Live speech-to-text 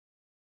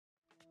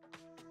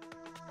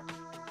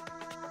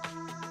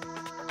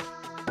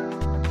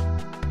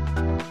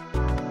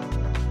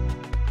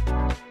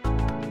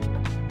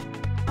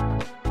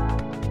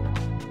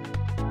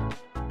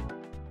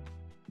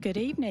Good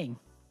evening.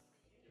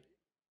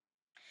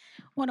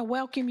 I want to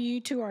welcome you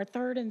to our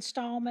third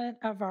installment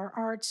of our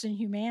Arts and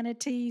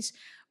Humanities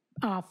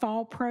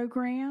Fall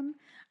Program.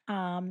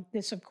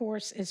 This, of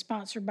course, is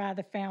sponsored by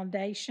the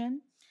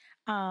Foundation.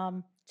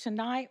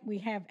 Tonight, we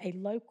have a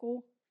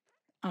local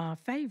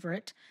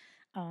favorite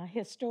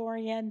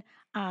historian,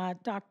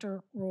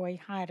 Dr. Roy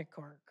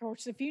Heidecker. Of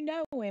course, if you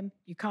know him,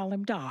 you call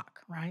him Doc,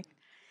 right?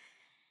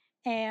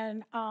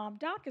 And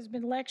Doc has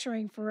been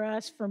lecturing for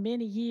us for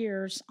many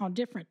years on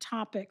different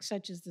topics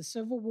such as the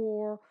Civil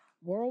War,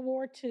 World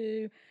War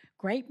II,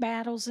 great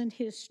battles in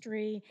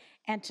history,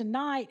 and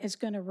tonight is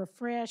going to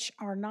refresh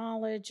our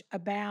knowledge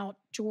about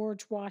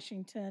George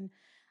Washington,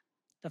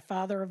 the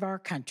father of our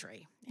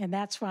country. And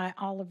that's why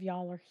all of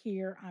y'all are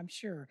here, I'm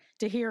sure,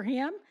 to hear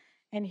him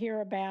and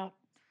hear about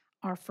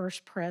our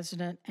first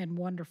president and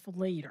wonderful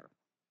leader.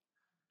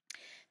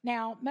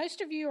 Now,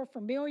 most of you are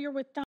familiar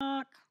with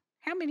Doc.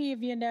 How many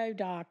of you know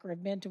Doc or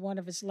have been to one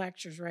of his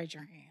lectures? Raise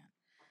your hand.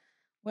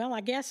 Well, I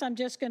guess I'm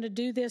just going to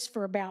do this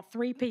for about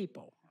 3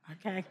 people,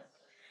 okay?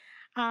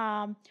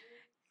 Um,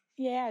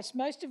 yes,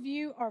 most of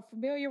you are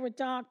familiar with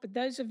Doc, but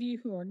those of you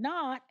who are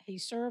not, he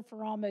served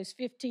for almost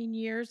 15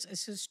 years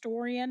as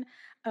historian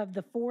of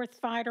the 4th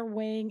Fighter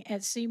Wing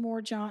at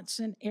Seymour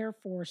Johnson Air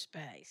Force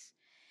Base.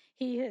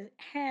 He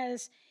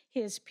has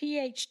his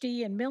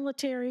PhD in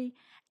military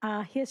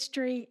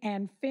history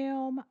and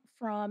film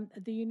from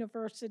the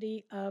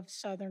University of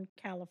Southern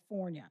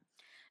California.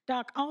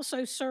 Doc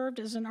also served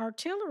as an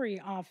artillery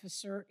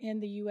officer in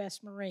the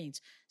U.S.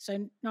 Marines.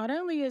 So not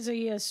only is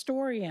he a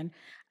historian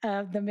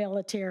of the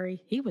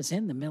military, he was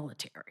in the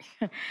military.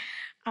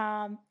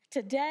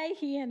 Today,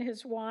 he and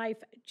his wife,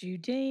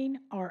 Judine,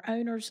 are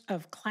owners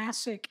of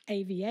Classic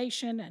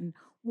Aviation and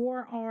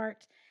War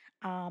Art.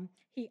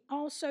 He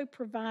also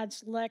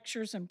provides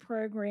lectures and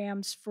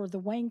programs for the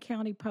Wayne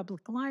County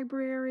Public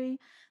Library,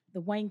 the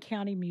Wayne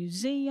County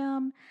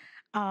Museum.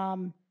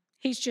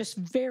 He's just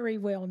very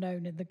well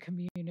known in the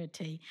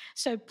community.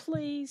 So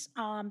please,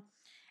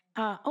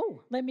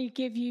 let me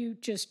give you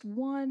just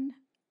one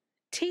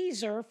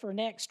teaser for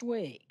next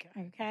week,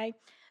 okay?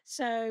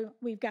 So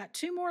we've got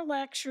 2 more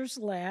lectures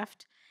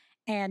left,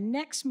 and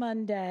next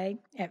Monday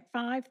at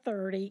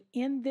 5:30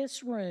 in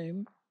this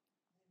room,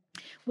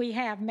 we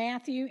have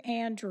Matthew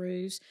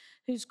Andrews,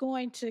 who's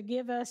going to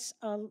give us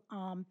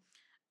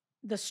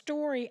the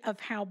story of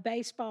how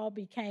baseball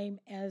became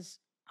as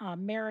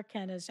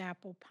American as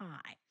apple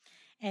pie.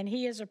 And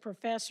he is a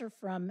professor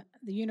from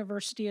the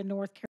University of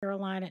North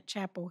Carolina at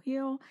Chapel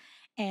Hill,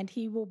 and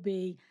he will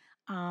be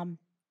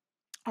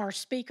our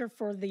speaker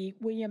for the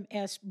William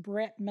S.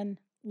 Bretman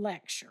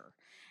Lecture.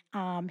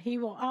 He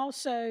will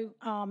also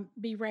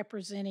be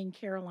representing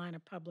Carolina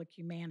Public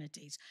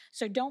Humanities.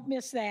 So don't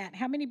miss that.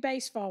 How many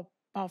baseball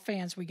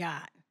fans we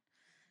got?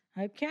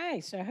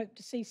 Okay, so I hope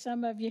to see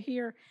some of you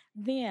here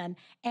then.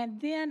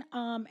 And then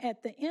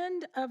at the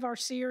end of our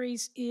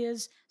series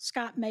is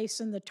Scott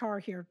Mason, the Tar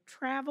Heel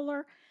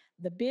Traveler.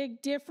 The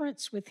big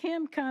difference with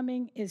him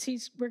coming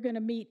is we're going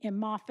to meet in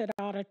Moffett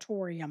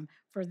Auditorium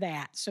for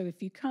that. So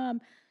if you come,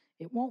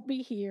 it won't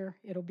be here,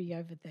 it'll be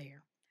over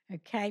there.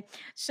 Okay,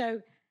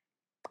 so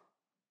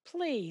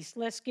please,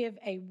 let's give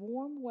a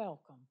warm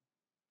welcome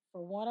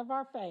for one of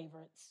our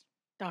favorites,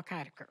 Doc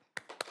Heidecker.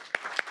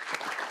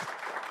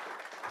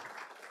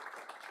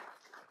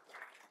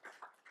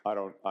 I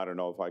don't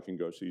know if I can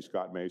go see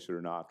Scott Mason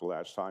or not. The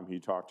last time he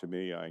talked to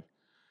me, I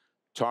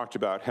talked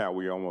about how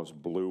we almost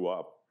blew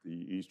up the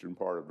eastern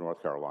part of North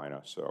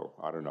Carolina. So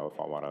I don't know if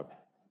I want to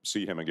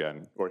see him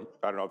again, or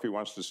I don't know if he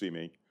wants to see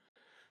me.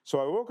 So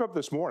I woke up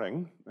this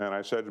morning and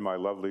I said to my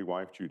lovely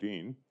wife,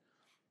 Judine,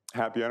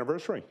 happy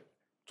anniversary,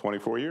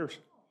 24 years.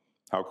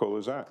 How cool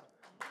is that?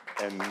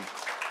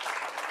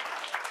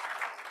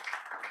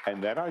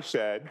 And then I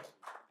said,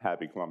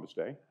 happy Columbus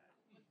Day.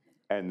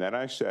 And then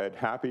I said,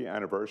 happy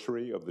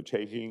anniversary of the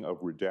taking of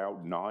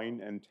Redoubt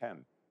 9 and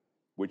 10,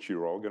 which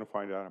you're all going to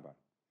find out about.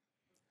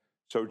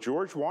 So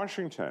George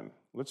Washington,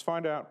 let's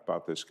find out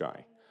about this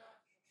guy.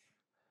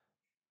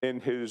 In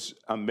his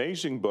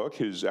amazing book,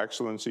 His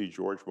Excellency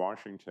George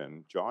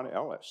Washington, John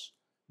Ellis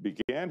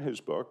began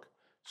his book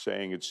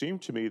saying, it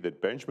seemed to me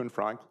that Benjamin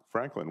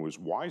Franklin was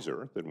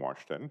wiser than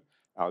Washington,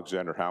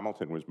 Alexander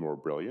Hamilton was more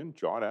brilliant,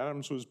 John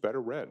Adams was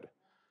better read.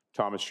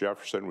 Thomas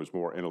Jefferson was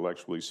more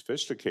intellectually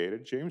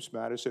sophisticated. James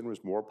Madison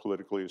was more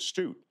politically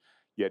astute.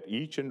 Yet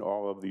each and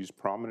all of these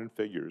prominent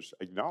figures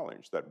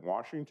acknowledged that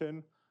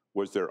Washington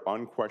was their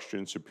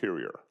unquestioned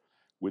superior.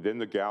 Within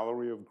the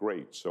gallery of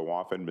greats, so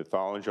often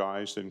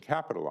mythologized and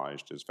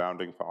capitalized as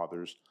founding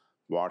fathers,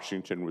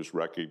 Washington was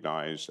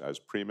recognized as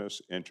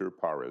primus inter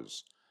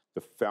pares,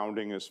 the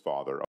foundingest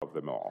father of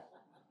them all.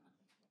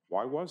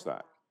 Why was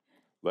that?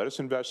 Let us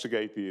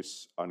investigate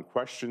this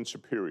unquestioned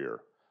superior,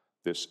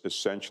 this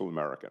essential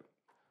American.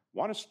 I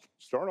want to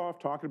start off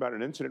talking about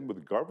an incident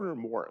with Governor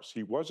Morris.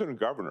 He wasn't a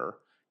governor.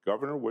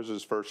 Governor was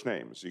his first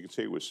name. As you can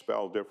see, it was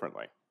spelled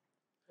differently.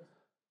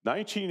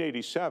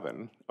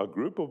 1987, a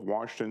group of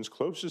Washington's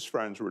closest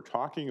friends were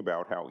talking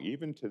about how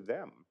even to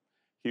them,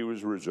 he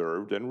was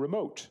reserved and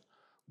remote.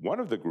 One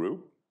of the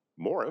group,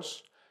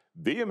 Morris,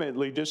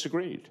 vehemently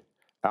disagreed.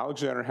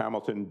 Alexander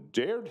Hamilton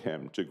dared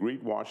him to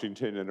greet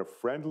Washington in a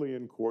friendly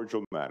and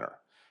cordial manner.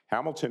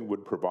 Hamilton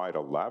would provide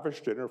a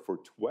lavish dinner for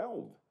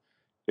 12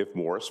 if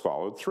Morris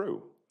followed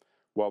through.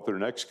 Well, at their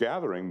next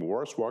gathering,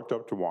 Morris walked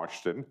up to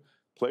Washington,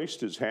 placed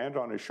his hand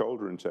on his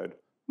shoulder, and said,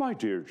 "My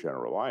dear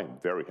General, I am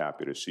very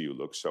happy to see you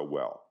look so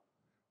well."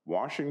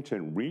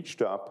 Washington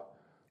reached up,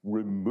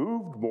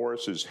 removed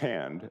Morris's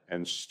hand,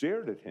 and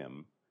stared at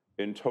him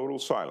in total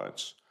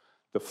silence.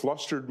 The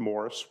flustered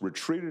Morris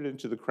retreated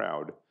into the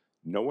crowd.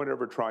 No one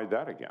ever tried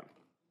that again.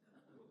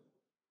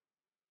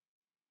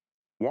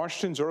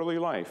 Washington's early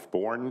life,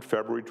 born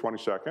February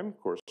 22nd, of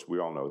course, we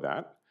all know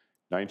that,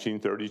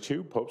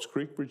 1932, Pope's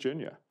Creek,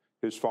 Virginia.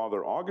 His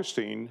father,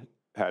 Augustine,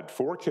 had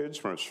 4 kids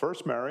from his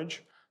first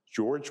marriage.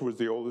 George was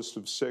the oldest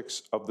of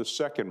 6 of the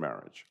second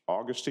marriage.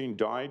 Augustine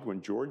died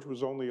when George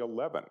was only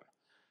 11,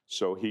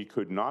 so he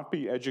could not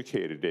be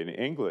educated in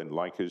England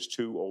like his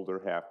 2 older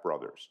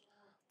half-brothers.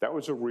 That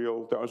was a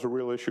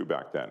real issue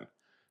back then.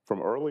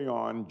 From early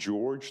on,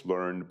 George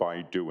learned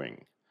by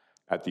doing.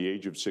 At the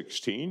age of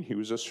 16, he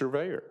was a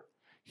surveyor.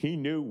 He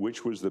knew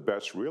which was the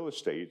best real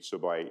estate, so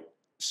by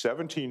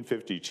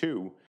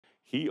 1752,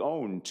 he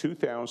owned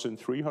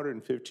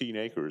 2,315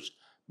 acres,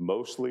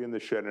 mostly in the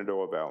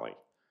Shenandoah Valley,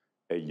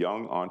 a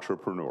young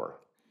entrepreneur.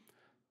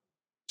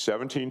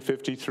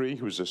 1753,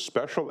 he was a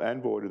special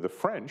envoy to the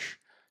French,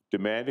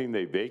 demanding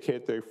they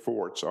vacate their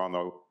forts on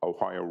the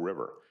Ohio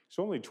River. He's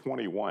only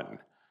 21.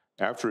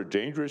 After a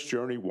dangerous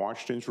journey,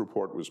 Washington's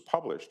report was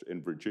published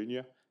in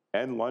Virginia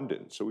and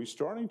London, so he's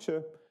starting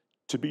to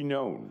be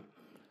known.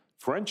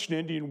 French and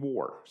Indian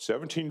War,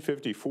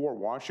 1754,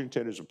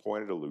 Washington is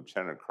appointed a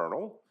lieutenant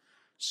colonel,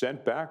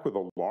 sent back with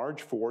a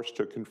large force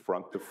to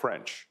confront the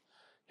French.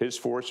 His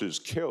forces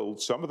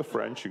killed some of the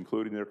French,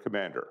 including their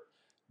commander.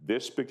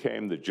 This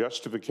became the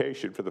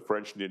justification for the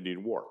French and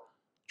Indian War.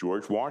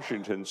 George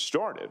Washington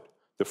started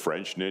the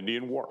French and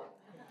Indian War.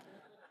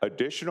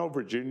 Additional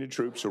Virginia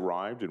troops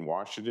arrived, and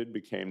Washington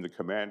became the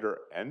commander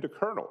and a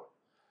colonel.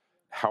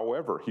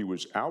 However, he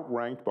was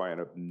outranked by an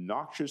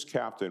obnoxious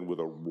captain with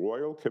a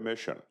royal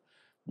commission.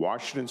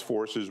 Washington's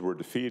forces were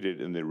defeated,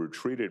 and they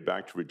retreated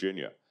back to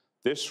Virginia.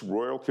 This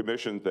royal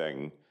commission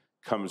thing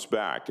comes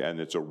back, and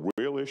it's a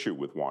real issue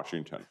with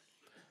Washington.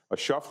 A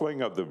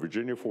shuffling of the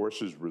Virginia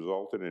forces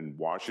resulted in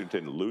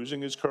Washington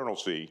losing his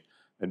colonelcy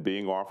and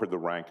being offered the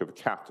rank of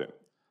captain.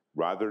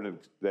 Rather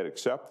than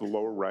accept the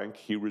lower rank,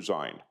 he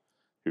resigned.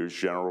 Here's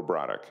General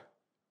Braddock.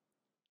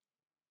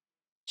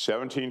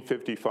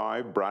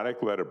 1755,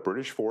 Braddock led a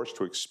British force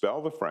to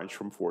expel the French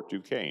from Fort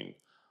Duquesne.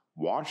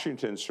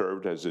 Washington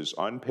served as his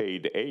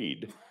unpaid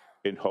aide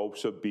in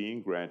hopes of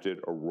being granted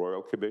a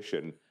royal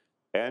commission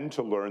and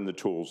to learn the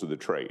tools of the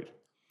trade.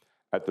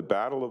 At the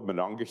Battle of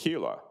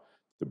Monongahela,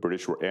 the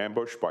British were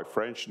ambushed by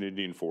French and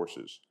Indian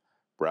forces.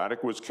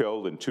 Braddock was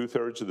killed, and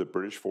 2/3 of the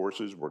British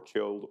forces were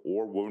killed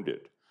or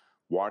wounded.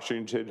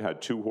 Washington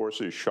had 2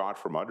 horses shot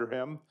from under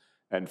him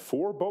and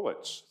 4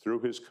 bullets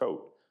through his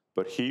coat,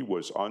 but he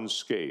was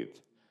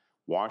unscathed.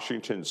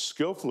 Washington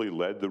skillfully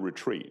led the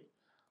retreat.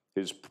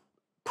 His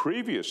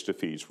previous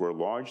defeats were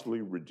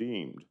largely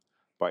redeemed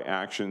by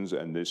actions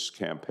in this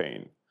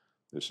campaign.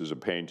 This is a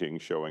painting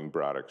showing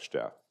Braddock's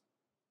death.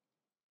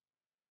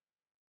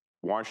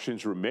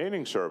 Washington's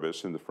remaining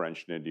service in the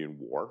French and Indian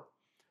War,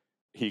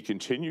 he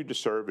continued to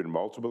serve in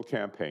multiple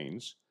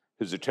campaigns.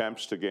 His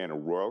attempts to gain a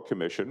royal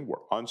commission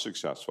were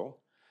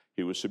unsuccessful.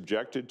 He was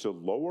subjected to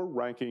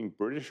lower-ranking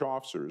British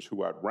officers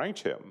who outranked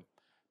him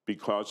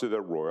because of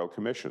their royal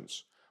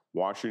commissions.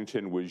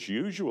 Washington was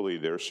usually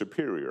their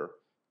superior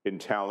in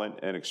talent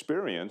and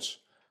experience,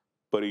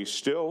 but he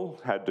still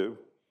had to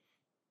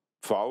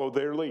follow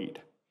their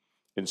lead.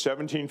 In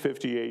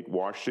 1758,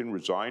 Washington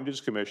resigned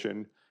his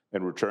commission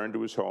and returned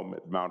to his home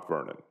at Mount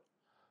Vernon.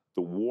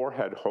 The war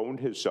had honed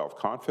his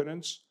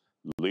self-confidence,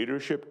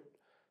 leadership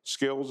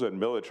skills, and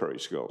military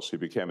skills. He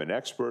became an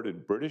expert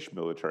in British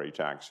military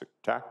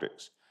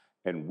tactics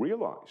and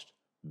realized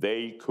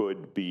they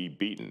could be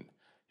beaten.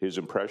 His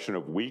impression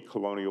of weak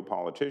colonial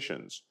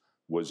politicians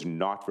was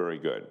not very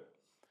good.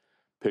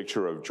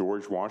 Picture of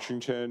George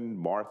Washington,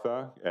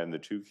 Martha, and the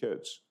 2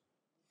 kids.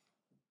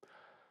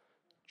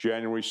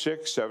 January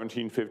 6,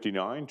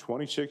 1759,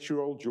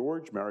 26-year-old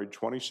George married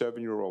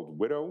 27-year-old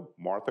widow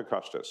Martha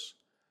Custis.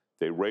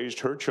 They raised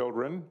her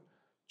children,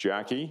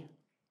 Jackie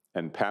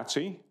and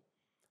Patsy.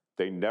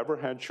 They never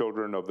had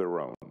children of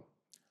their own.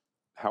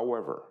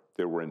 However,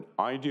 they were an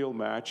ideal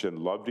match and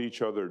loved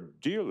each other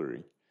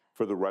dearly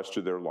for the rest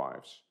of their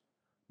lives.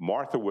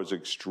 Martha was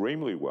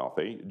extremely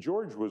wealthy.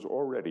 George was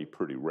already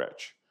pretty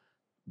rich,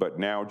 but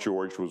now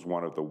George was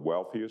one of the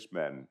wealthiest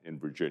men in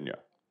Virginia.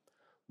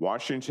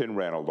 Washington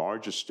ran a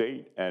large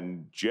estate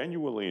and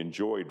genuinely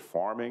enjoyed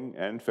farming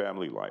and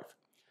family life.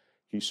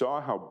 He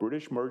saw how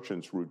British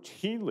merchants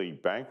routinely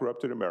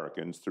bankrupted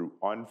Americans through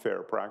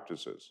unfair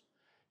practices.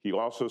 He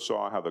also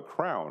saw how the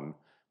Crown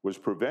was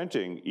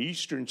preventing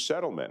Eastern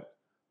settlement,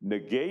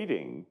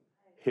 negating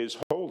his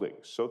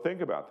holdings. So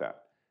think about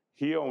that.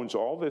 He owns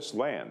all this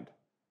land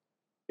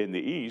in the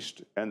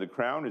East, and the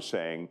Crown is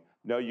saying,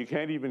 No, you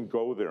can't even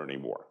go there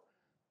anymore.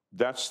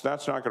 That's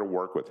not going to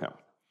work with him.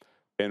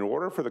 In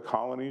order for the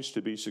colonies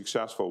to be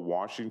successful,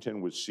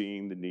 Washington was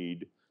seeing the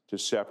need to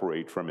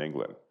separate from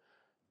England.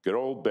 Good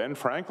old Ben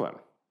Franklin,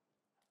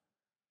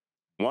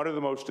 one of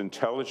the most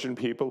intelligent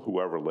people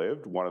who ever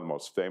lived, one of the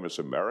most famous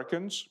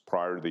Americans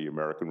prior to the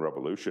American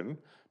Revolution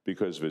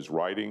because of his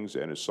writings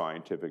and his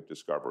scientific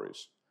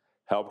discoveries.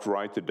 Helped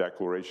write the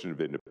Declaration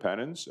of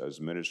Independence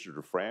as Minister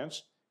to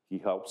France. He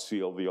helped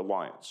seal the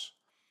alliance.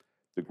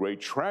 The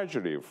great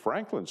tragedy of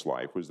Franklin's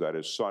life was that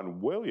his son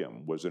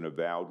William was an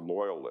avowed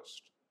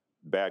loyalist.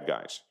 Bad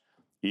guys.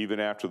 Even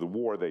after the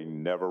war, they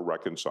never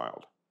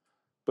reconciled.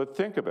 But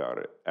think about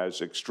it.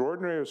 As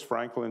extraordinary as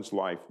Franklin's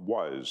life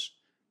was,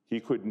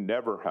 he could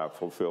never have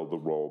fulfilled the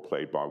role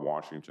played by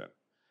Washington.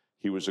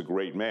 He was a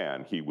great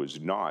man. He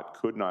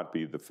could not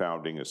be the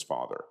foundingest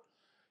father.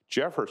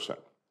 Jefferson.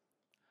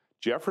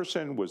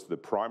 Jefferson was the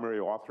primary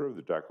author of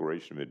the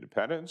Declaration of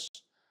Independence,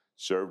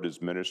 served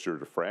as minister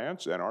to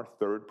France, and our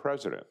third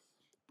president.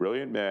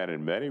 Brilliant man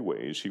in many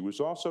ways, he was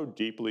also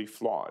deeply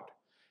flawed.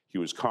 He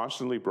was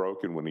constantly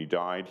broken. When he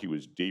died, he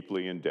was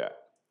deeply in debt.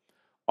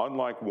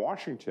 Unlike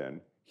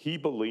Washington, he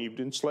believed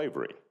in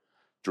slavery.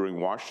 During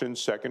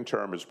Washington's second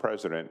term as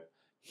president,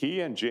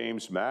 he and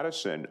James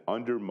Madison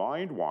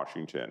undermined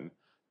Washington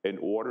in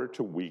order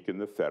to weaken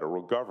the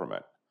federal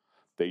government.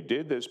 They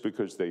did this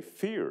because they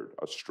feared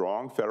a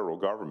strong federal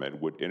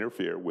government would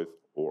interfere with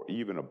or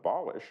even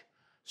abolish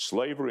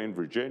slavery in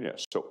Virginia.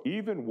 So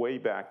even way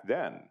back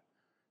then,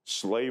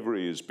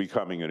 slavery is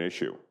becoming an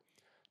issue.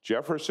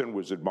 Jefferson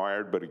was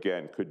admired, but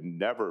again, could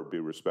never be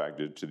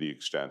respected to the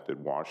extent that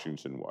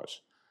Washington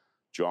was.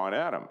 John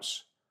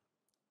Adams,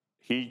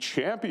 he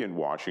championed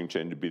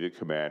Washington to be the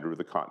commander of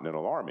the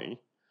Continental Army,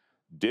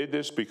 did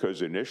this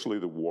because initially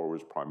the war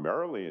was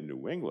primarily in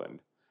New England,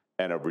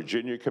 and a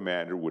Virginia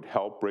commander would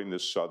help bring the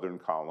southern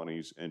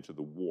colonies into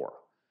the war.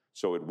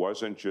 So it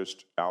wasn't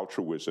just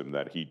altruism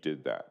that he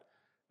did that.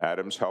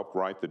 Adams helped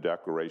write the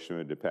Declaration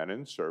of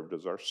Independence, served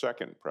as our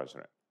second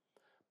president.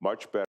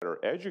 Much better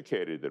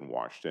educated than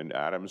Washington,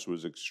 Adams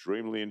was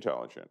extremely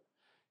intelligent.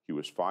 He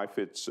was 5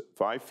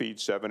 feet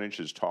 7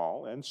 inches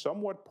tall and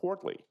somewhat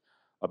portly,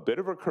 a bit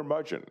of a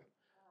curmudgeon.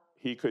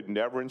 He could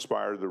never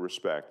inspire the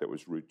respect that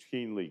was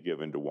routinely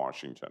given to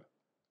Washington.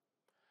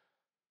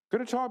 I'm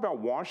going to talk about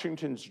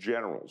Washington's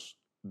generals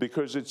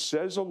because it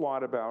says a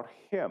lot about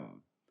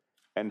him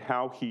and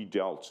how he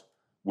dealt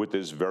with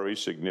this very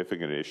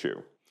significant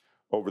issue.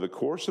 Over the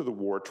course of the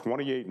war,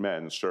 28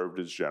 men served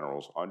as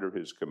generals under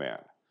his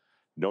command.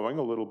 Knowing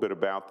a little bit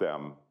about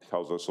them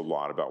tells us a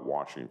lot about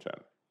Washington.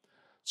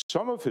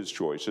 Some of his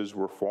choices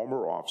were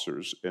former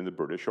officers in the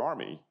British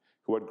Army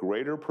who had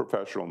greater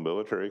professional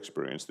military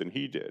experience than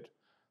he did.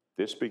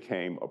 This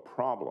became a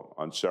problem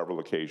on several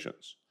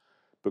occasions.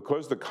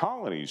 Because the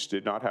colonies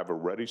did not have a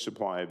ready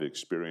supply of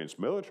experienced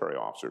military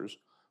officers,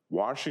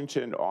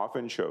 Washington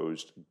often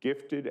chose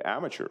gifted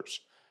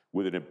amateurs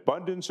with an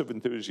abundance of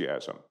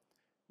enthusiasm.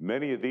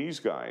 Many of these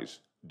guys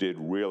did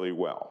really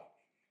well.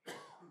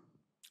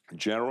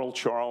 General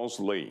Charles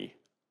Lee.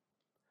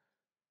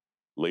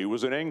 Lee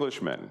was an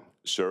Englishman,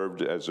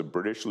 served as a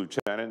British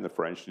lieutenant in the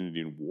French and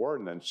Indian War,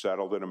 and then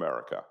settled in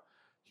America.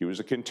 He was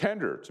a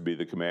contender to be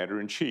the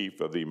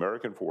commander-in-chief of the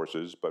American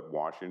forces, but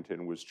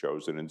Washington was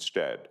chosen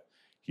instead.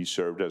 He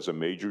served as a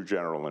major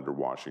general under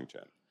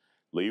Washington.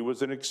 Lee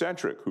was an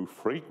eccentric who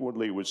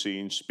frequently was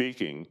seen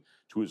speaking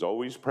to his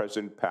always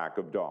present pack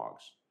of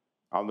dogs.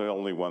 I'm the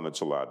only one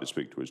that's allowed to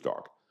speak to his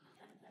dog.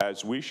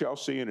 As we shall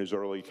see in his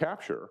early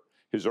capture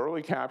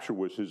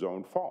was his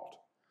own fault.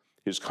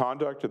 His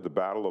conduct at the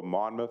Battle of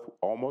Monmouth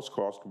almost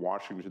cost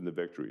Washington the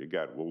victory.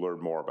 Again, we'll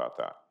learn more about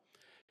that.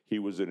 He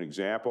was an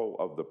example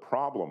of the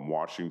problem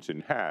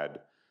Washington had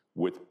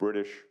with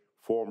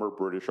former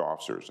British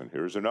officers. And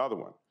here's another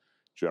one.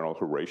 General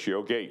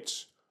Horatio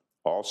Gates,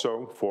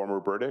 also former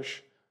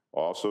British,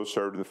 also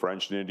served in the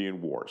French and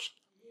Indian Wars.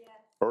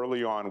 Yeah.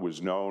 Early on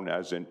was known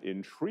as an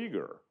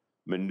intriguer,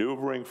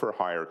 maneuvering for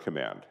higher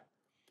command.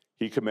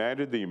 He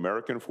commanded the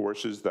American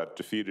forces that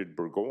defeated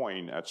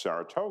Burgoyne at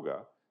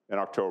Saratoga in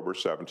October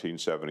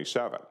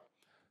 1777.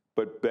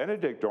 But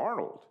Benedict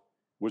Arnold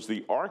was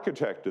the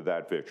architect of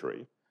that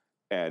victory,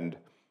 and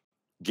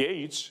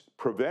Gates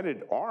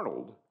prevented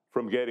Arnold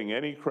from getting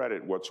any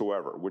credit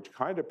whatsoever, which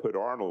kind of put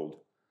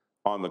Arnold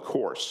on the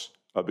course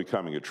of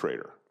becoming a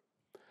traitor.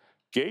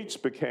 Gates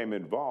became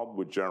involved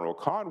with General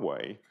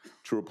Conway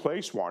to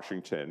replace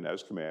Washington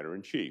as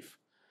commander-in-chief.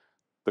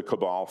 The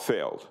cabal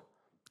failed.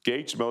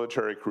 Gates'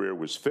 military career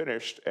was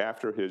finished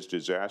after his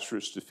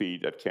disastrous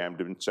defeat at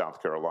Camden,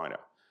 South Carolina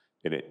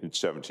in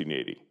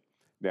 1780.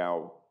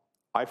 Now,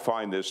 I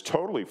find this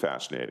totally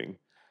fascinating.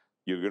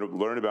 You're going to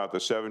learn about the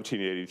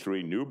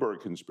 1783 Newburgh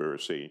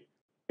conspiracy.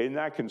 In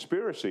that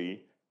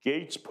conspiracy,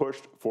 Gates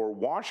pushed for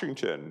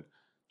Washington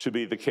to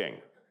be the king.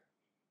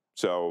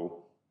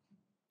 So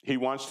he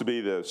wants to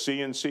be the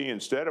CNC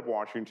instead of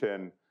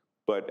Washington,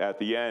 but at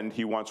the end,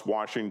 he wants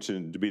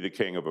Washington to be the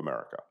king of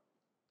America.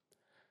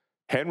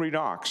 Henry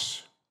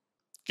Knox,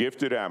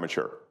 gifted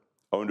amateur,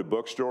 owned a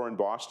bookstore in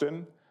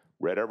Boston,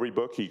 read every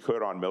book he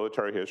could on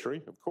military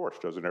history, of course,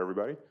 doesn't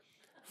everybody?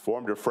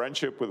 Formed a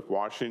friendship with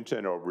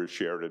Washington over his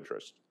shared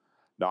interest.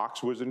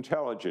 Knox was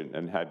intelligent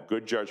and had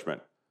good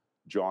judgment.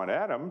 John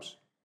Adams,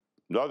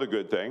 another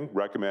good thing,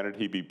 recommended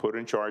he be put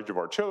in charge of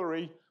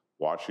artillery.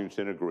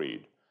 Washington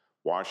agreed.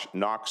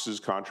 Knox's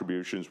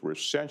contributions were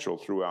essential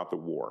throughout the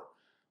war.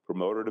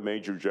 Promoted to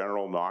Major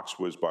General, Knox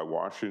was by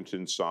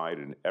Washington's side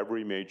in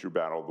every major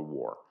battle of the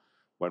war.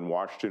 When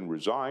Washington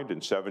resigned in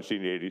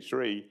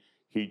 1783,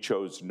 he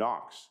chose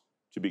Knox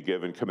to be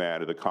given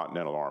command of the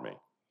Continental Army.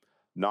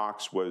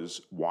 Knox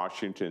was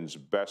Washington's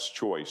best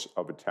choice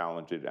of a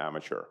talented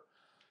amateur.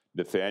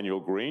 Nathaniel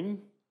Greene,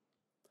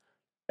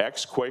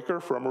 ex-Quaker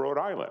from Rhode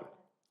Island,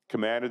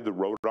 commanded the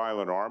Rhode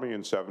Island Army in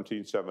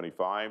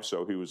 1775,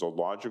 so he was a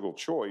logical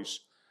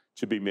choice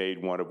to be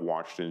made one of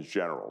Washington's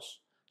generals.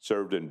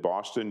 Served in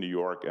Boston, New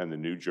York, and the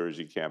New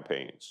Jersey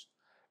campaigns.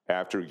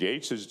 After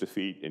Gates's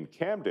defeat in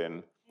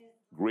Camden,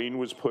 Greene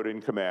was put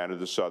in command of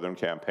the Southern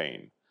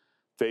campaign.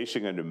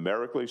 Facing a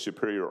numerically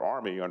superior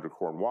army under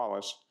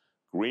Cornwallis,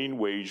 Greene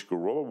waged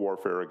guerrilla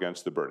warfare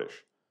against the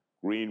British.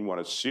 Greene won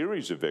a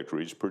series of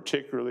victories,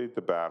 particularly at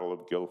the Battle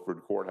of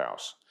Guilford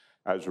Courthouse.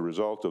 As a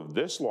result of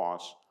this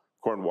loss,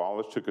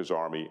 Cornwallis took his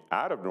army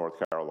out of North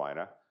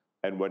Carolina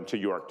and went to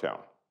Yorktown.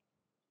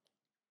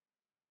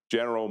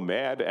 General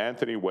Mad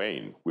Anthony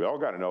Wayne. We all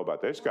got to know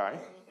about this guy,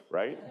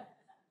 right?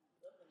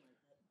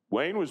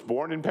 Wayne was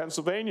born in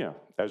Pennsylvania.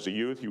 As a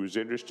youth, he was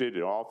interested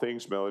in all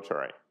things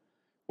military.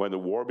 When the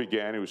war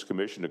began, he was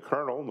commissioned a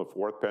colonel in the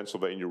 4th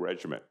Pennsylvania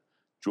Regiment.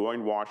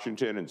 Joined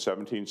Washington in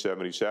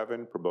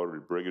 1777, promoted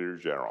to brigadier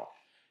general.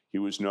 He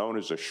was known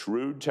as a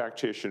shrewd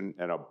tactician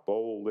and a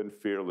bold and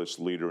fearless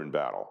leader in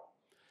battle.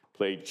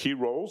 Played key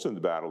roles in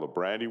the Battle of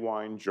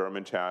Brandywine,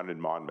 Germantown, and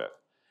Monmouth.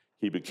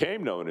 He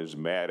became known as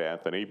Mad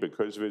Anthony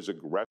because of his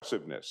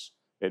aggressiveness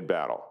in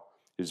battle.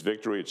 His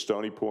victory at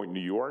Stony Point, New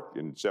York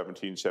in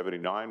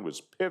 1779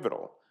 was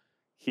pivotal.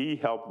 He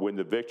helped win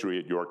the victory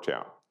at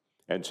Yorktown.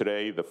 And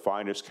today, the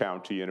finest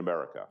county in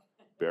America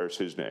bears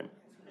his name.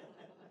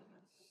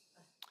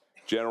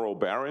 General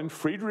Baron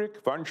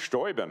Friedrich von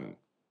Steuben.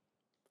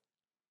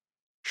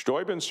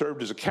 Steuben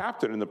served as a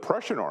captain in the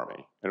Prussian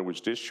army and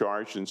was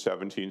discharged in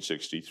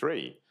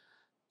 1763.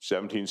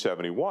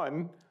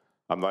 1771,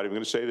 I'm not even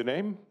going to say the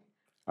name,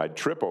 I'd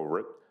trip over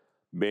it,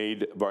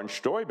 made von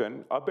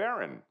Steuben a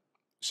baron.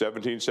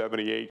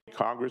 1778,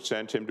 Congress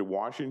sent him to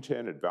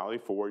Washington at Valley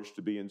Forge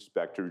to be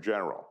Inspector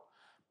General.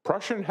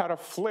 Prussian had a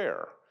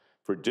flair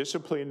for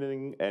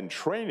disciplining and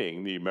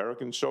training the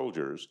American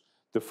soldiers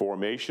the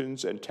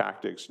formations and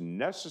tactics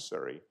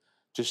necessary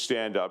to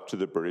stand up to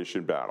the British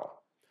in battle.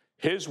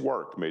 His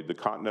work made the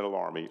Continental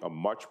Army a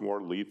much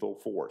more lethal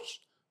force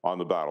on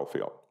the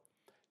battlefield.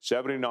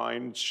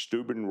 79,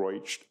 Steuben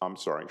wrote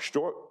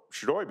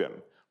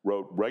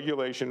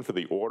regulation for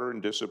the order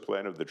and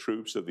discipline of the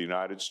troops of the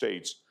United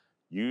States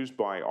used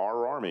by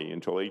our Army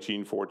until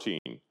 1814.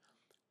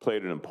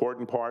 Played an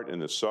important part in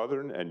the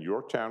Southern and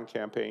Yorktown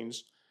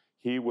campaigns.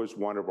 He was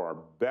one of our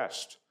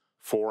best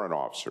foreign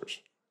officers.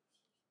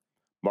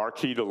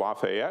 Marquis de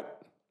Lafayette.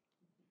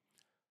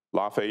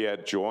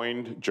 Lafayette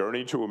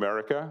journeyed to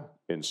America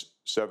in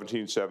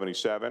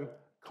 1777.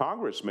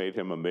 Congress made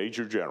him a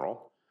major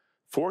general.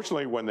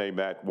 Fortunately, when they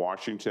met,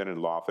 Washington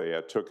and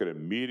Lafayette took an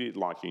immediate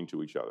liking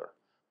to each other.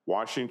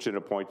 Washington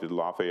appointed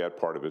Lafayette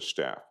part of his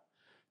staff.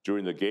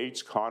 During the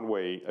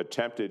Gates-Conway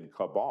attempted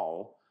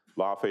cabal,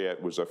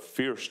 Lafayette was a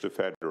fierce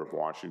defender of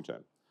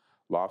Washington.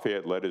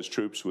 Lafayette led his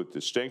troops with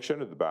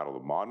distinction at the Battle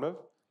of Monmouth,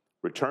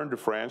 returned to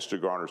France to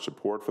garner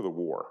support for the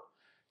war,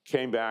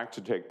 came back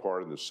to take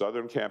part in the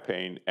Southern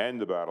campaign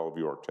and the Battle of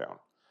Yorktown.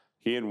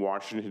 He and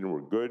Washington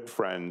were good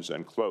friends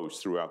and close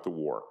throughout the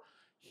war.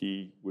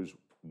 He was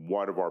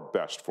one of our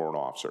best foreign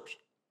officers.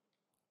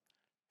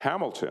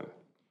 Hamilton.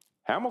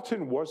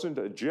 Hamilton wasn't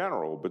a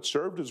general, but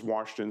served as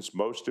Washington's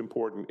most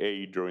important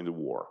aide during the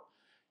war.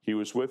 He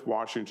was with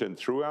Washington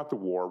throughout the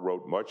war,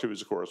 wrote much of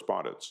his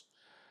correspondence.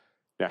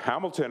 Now,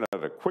 Hamilton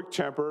had a quick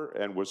temper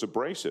and was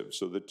abrasive,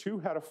 so the two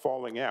had a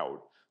falling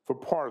out for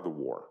part of the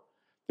war.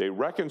 They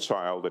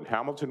reconciled, and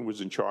Hamilton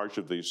was in charge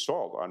of the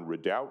assault on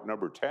Redoubt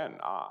Number 10.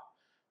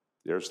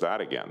 There's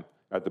that again,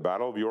 at the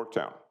Battle of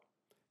Yorktown.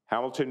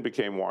 Hamilton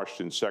became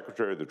Washington's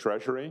Secretary of the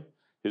Treasury.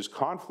 His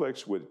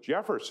conflicts with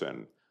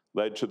Jefferson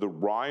led to the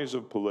rise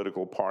of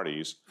political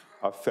parties,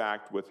 a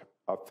fact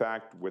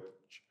which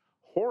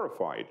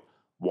horrified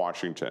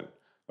Washington.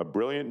 A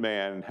brilliant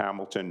man,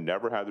 Hamilton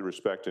never had the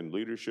respect and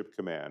leadership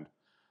command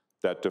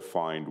that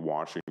defined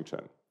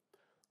Washington.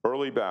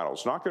 Early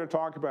battles. Not going to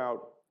talk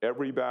about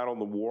every battle in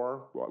the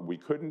war. We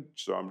couldn't,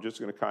 so I'm just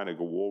going to kind of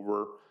go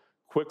over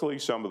quickly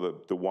some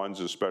of the ones,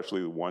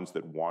 especially the ones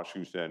that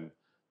Washington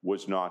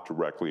was not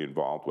directly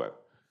involved with.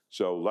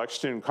 So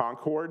Lexington and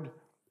Concord,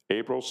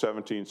 April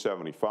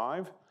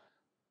 1775.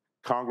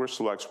 Congress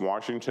selects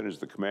Washington as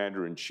the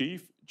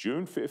commander-in-chief,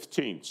 June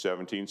 15,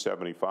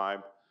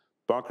 1775.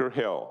 Bunker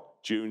Hill,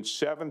 June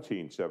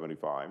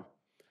 1775.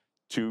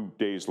 2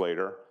 days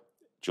later,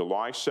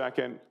 July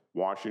 2nd,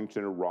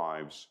 Washington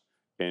arrives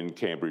in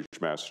Cambridge,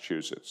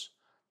 Massachusetts.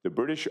 The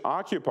British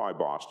occupy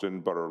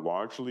Boston, but are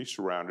largely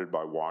surrounded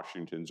by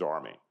Washington's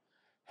army.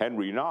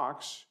 Henry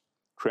Knox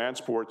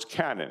transports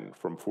cannon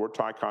from Fort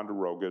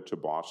Ticonderoga to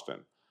Boston.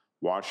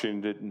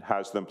 Washington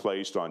has them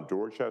placed on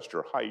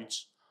Dorchester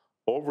Heights,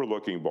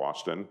 overlooking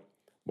Boston.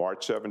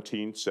 March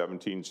 17,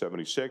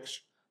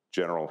 1776,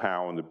 General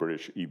Howe and the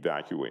British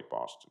evacuate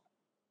Boston.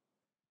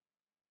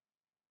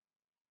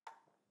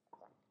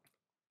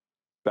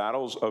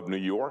 Battles of New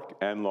York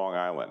and Long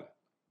Island.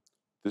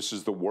 This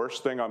is the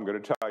worst thing I'm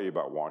going to tell you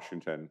about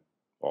Washington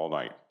all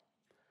night.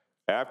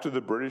 After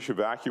the British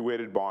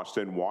evacuated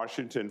Boston,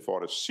 Washington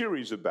fought a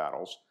series of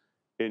battles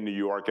in New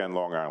York and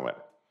Long Island.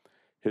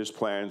 His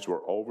plans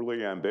were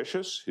overly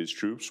ambitious. His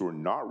troops were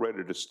not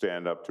ready to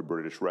stand up to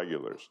British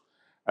regulars.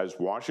 As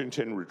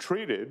Washington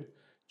retreated,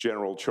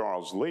 General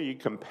Charles Lee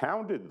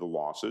compounded the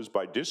losses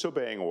by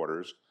disobeying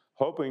orders,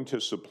 hoping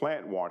to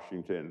supplant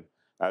Washington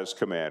as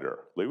commander.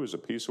 Lee was a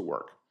piece of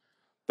work.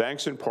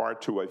 Thanks in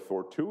part to a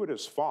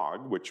fortuitous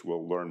fog, which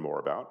we'll learn more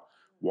about,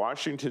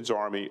 Washington's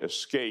army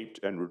escaped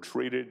and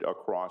retreated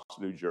across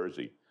New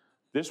Jersey.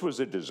 This was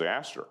a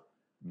disaster.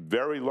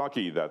 Very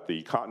lucky that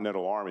the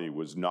Continental Army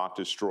was not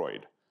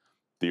destroyed.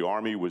 The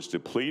army was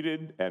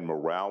depleted and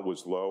morale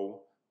was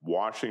low.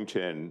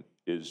 Washington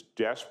is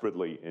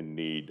desperately in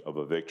need of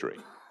a victory.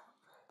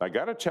 I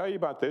got to tell you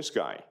about this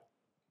guy,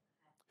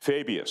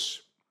 Fabius.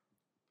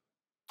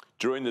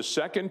 During the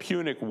Second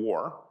Punic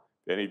War,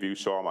 any of you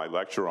saw my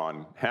lecture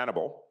on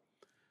Hannibal,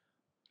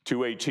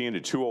 218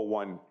 to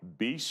 201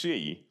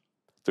 BC,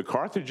 the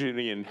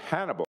Carthaginian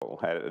Hannibal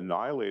had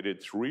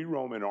annihilated 3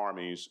 Roman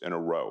armies in a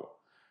row.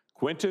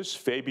 Quintus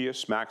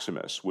Fabius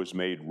Maximus was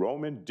made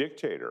Roman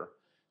dictator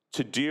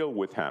to deal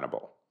with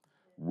Hannibal.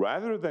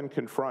 Rather than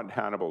confront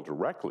Hannibal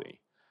directly,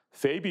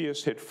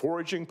 Fabius hit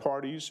foraging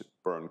parties,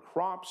 burned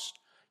crops,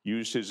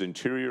 used his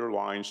interior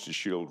lines to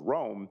shield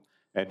Rome,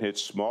 and hit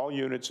small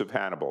units of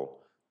Hannibal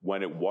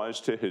when it was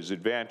to his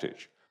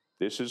advantage.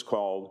 This is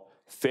called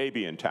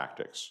Fabian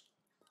tactics.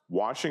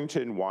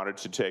 Washington wanted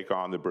to take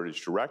on the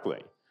British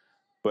directly,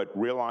 but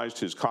realized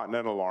his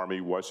Continental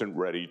Army wasn't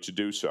ready to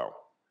do so.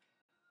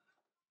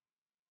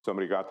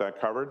 Somebody got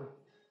that covered?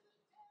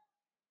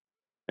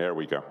 There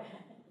we go.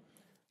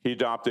 He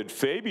adopted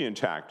Fabian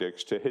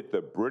tactics to hit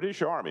the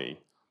British Army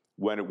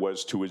when it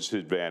was to his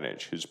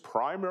advantage. His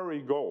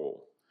primary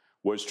goal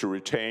was to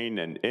retain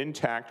an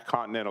intact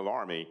Continental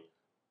Army,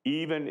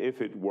 even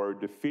if it were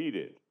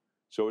defeated.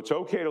 So it's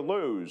okay to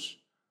lose,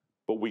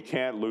 but we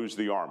can't lose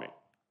the army.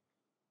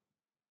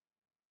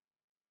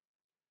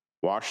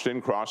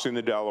 Washington crossing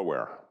the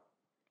Delaware.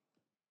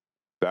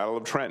 Battle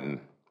of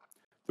Trenton.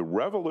 The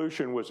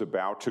Revolution was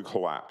about to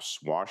collapse.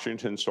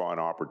 Washington saw an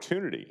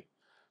opportunity.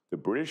 The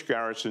British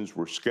garrisons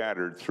were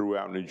scattered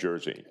throughout New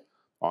Jersey.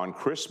 On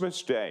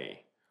Christmas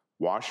Day,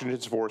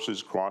 Washington's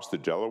forces crossed the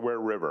Delaware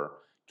River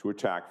to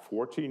attack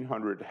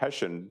 1,400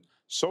 Hessian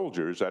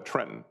soldiers at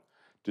Trenton.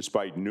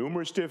 Despite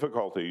numerous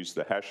difficulties,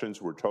 the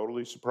Hessians were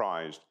totally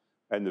surprised,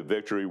 and the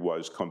victory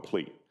was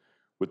complete.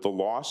 With the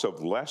loss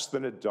of less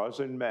than a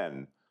dozen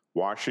men,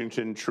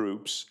 Washington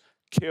troops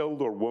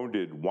killed or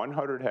wounded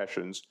 100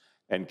 Hessians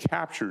and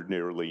captured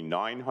nearly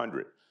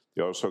 900.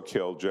 They also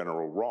killed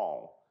General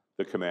Rahl,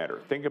 the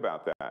commander. Think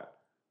about that.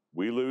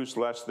 We lose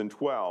less than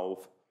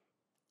 12.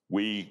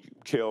 We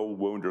kill,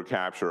 wound, or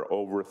capture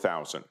over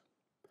 1,000.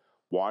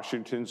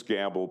 Washington's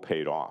gamble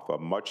paid off. A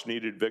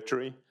much-needed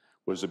victory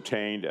was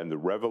obtained, and the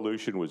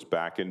revolution was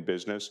back in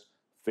business.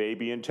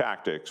 Fabian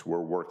tactics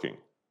were working.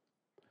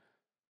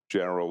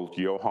 General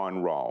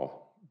Johann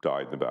Rahl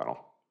died in the battle.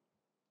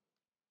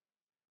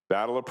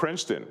 Battle of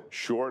Princeton,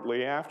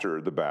 shortly after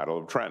the Battle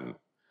of Trenton.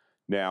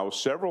 Now,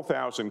 several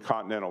thousand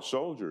Continental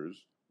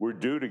soldiers were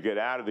due to get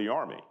out of the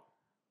army,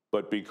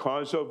 but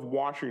because of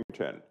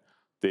Washington,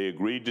 they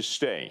agreed to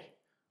stay.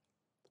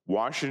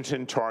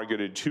 Washington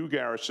targeted 2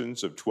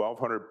 garrisons of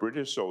 1,200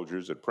 British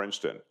soldiers at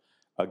Princeton.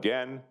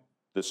 Again,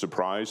 the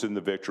surprise and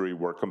the victory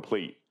were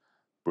complete.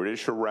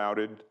 British are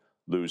routed,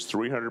 lose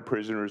 300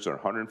 prisoners and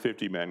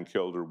 150 men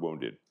killed or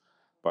wounded.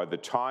 By the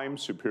time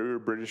superior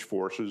British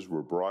forces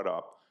were brought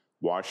up,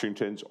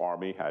 Washington's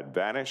army had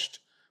vanished,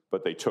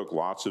 but they took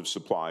lots of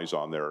supplies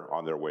on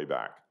their way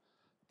back.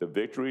 The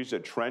victories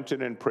at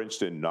Trenton and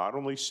Princeton not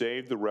only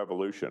saved the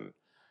revolution,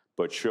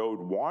 but showed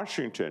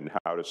Washington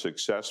how to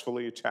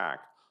successfully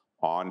attack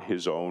on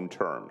his own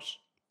terms.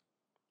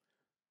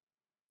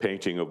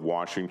 Painting of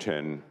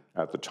Washington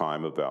at the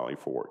time of Valley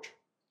Forge.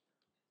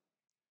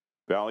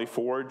 Valley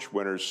Forge,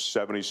 winters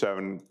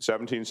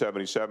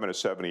 1777 to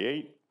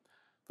 78.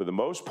 For the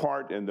most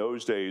part, in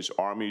those days,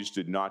 armies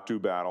did not do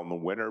battle in the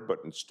winter, but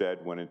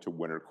instead went into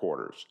winter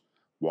quarters.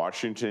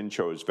 Washington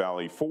chose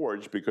Valley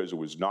Forge because it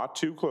was not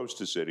too close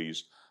to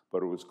cities,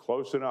 but it was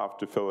close enough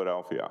to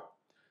Philadelphia.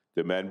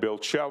 The men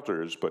built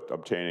shelters, but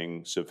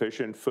obtaining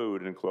sufficient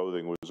food and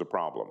clothing was a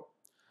problem.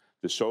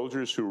 The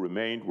soldiers who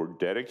remained were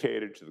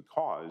dedicated to the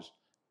cause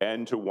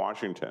and to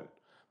Washington.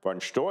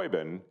 Von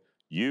Steuben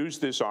used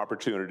this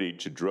opportunity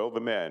to drill the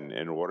men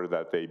in order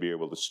that they be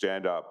able to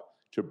stand up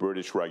to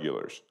British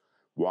regulars.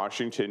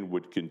 Washington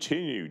would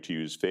continue to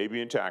use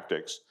Fabian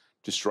tactics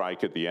to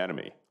strike at the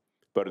enemy.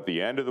 But at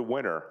the end of the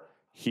winter,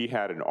 he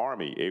had an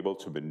army able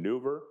to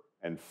maneuver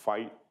and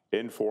fight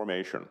in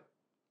formation.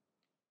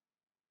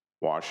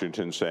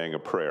 Washington saying a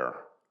prayer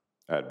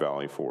at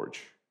Valley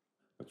Forge.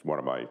 That's one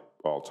of my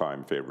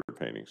all-time favorite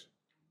paintings.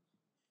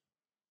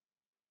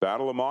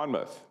 Battle of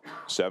Monmouth,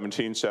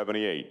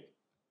 1778.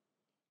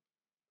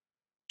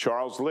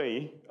 Charles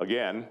Lee,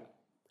 again,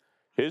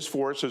 his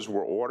forces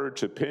were ordered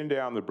to pin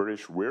down the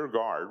British rear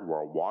guard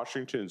while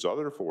Washington's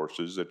other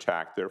forces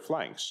attacked their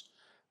flanks.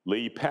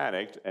 Lee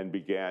panicked and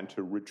began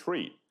to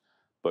retreat.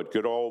 But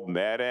good old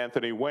Mad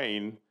Anthony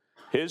Wayne,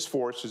 his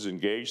forces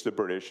engaged the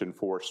British and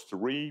forced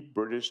 3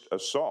 British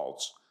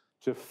assaults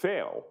to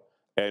fail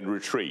and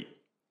retreat.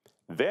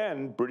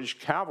 Then British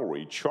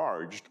cavalry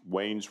charged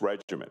Wayne's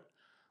regiment.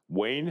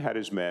 Wayne had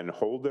his men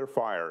hold their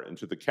fire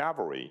until the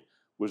cavalry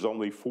was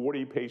only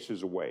 40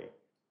 paces away.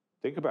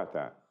 Think about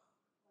that.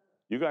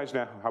 You guys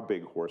know how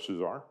big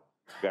horses are?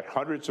 You got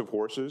hundreds of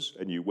horses,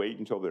 and you wait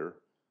until they're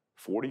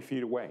 40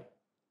 feet away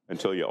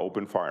until you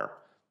open fire.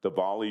 The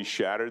volleys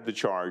shattered the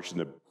charge, and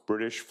the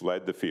British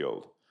fled the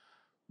field.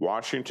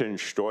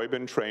 Washington's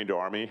Steuben-trained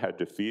army had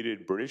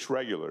defeated British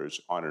regulars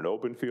on an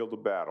open field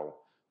of battle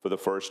for the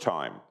first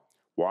time.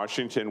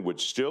 Washington would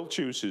still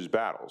choose his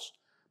battles,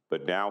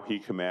 but now he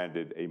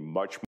commanded a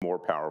much more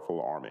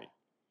powerful army.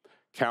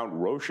 Count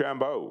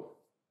Rochambeau,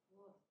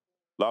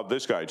 love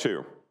this guy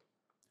too.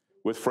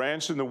 With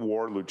France in the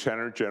war,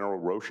 Lieutenant General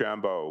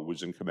Rochambeau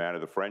was in command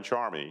of the French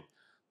army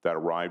that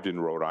arrived in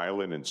Rhode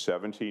Island in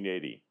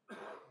 1780.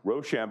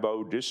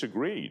 Rochambeau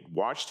disagreed.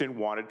 Washington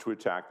wanted to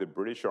attack the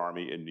British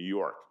army in New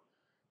York,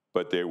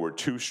 but they were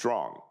too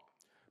strong.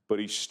 But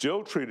he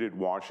still treated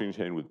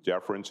Washington with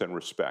deference and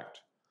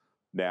respect.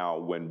 Now,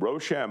 when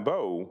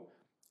Rochambeau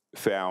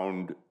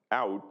found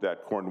out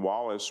that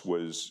Cornwallis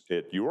was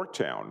at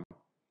Yorktown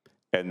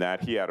and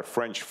that he had a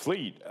French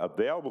fleet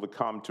available to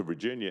come to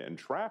Virginia and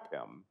trap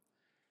him,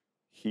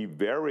 he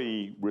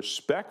very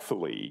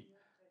respectfully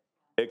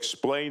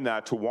explained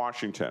that to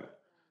Washington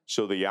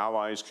so the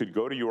Allies could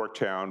go to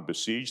Yorktown,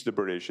 besiege the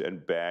British,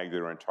 and bag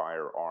their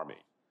entire army.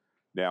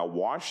 Now,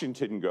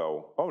 Washington didn't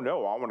go, oh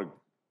no, I want to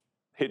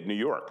hit New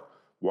York.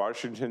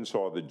 Washington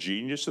saw the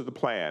genius of the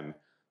plan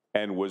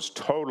and was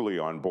totally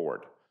on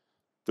board.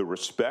 The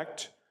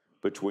respect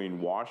between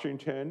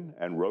Washington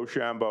and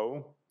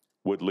Rochambeau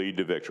would lead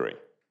to victory.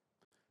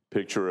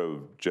 Picture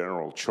of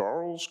General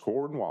Charles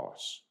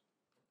Cornwallis.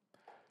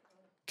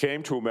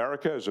 Came to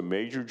America as a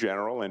major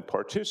general and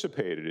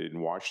participated in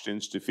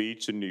Washington's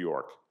defeats in New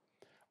York.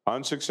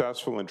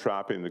 Unsuccessful in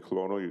trapping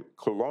the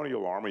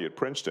colonial army at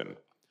Princeton,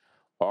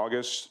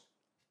 August,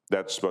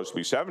 that's supposed to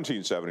be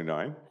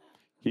 1779,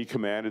 he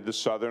commanded the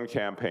Southern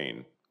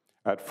campaign.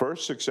 At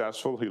first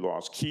successful, he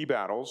lost key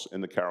battles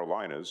in the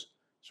Carolinas,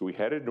 so he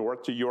headed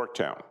north to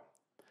Yorktown.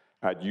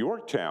 At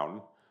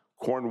Yorktown,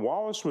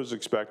 Cornwallis was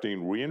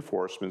expecting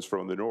reinforcements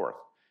from the north.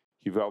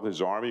 He felt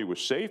his army was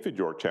safe at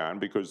Yorktown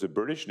because the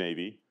British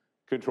Navy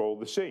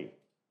controlled the sea.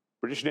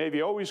 British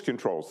Navy always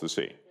controls the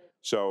sea.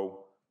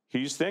 So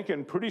he's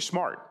thinking pretty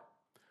smart.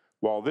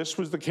 While this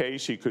was the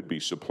case, he could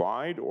be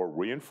supplied or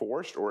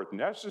reinforced, or if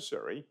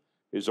necessary,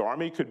 his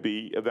army could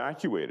be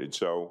evacuated.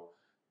 So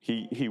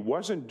he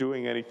wasn't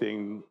doing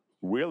anything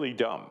really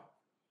dumb.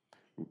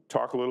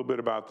 Talk a little bit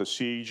about the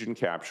siege and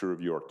capture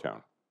of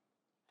Yorktown.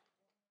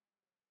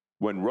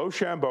 When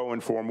Rochambeau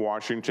informed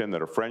Washington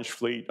that a French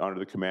fleet under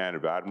the command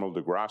of Admiral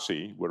de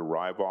Grasse would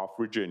arrive off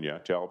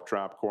Virginia to help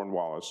trap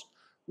Cornwallis,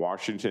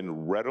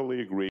 Washington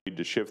readily agreed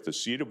to shift the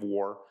seat of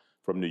war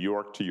from New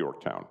York to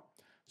Yorktown.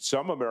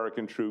 Some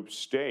American troops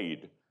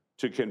stayed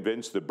to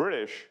convince the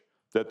British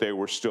that they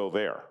were still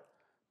there,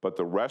 but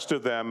the rest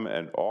of them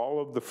and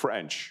all of the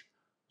French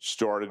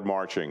started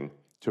marching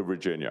to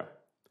Virginia.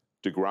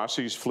 De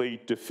Grasse's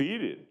fleet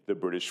defeated the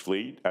British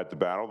fleet at the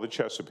Battle of the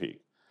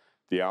Chesapeake.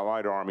 The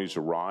Allied armies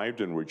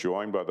arrived and were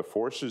joined by the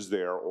forces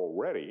there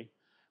already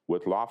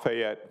with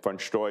Lafayette, von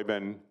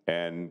Steuben,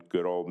 and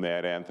good old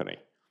Mad Anthony.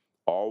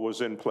 All was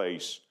in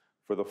place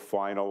for the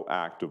final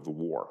act of the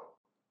war.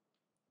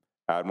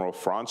 Admiral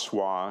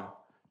Francois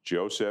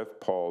Joseph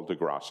Paul de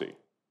Grasse.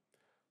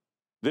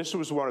 This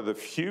was one of the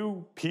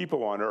few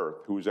people on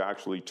earth who was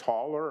actually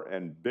taller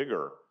and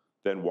bigger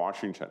than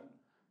Washington.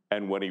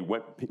 And when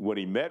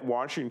he met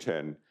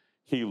Washington,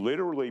 he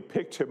literally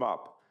picked him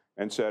up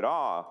and said,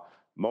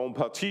 mon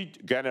petit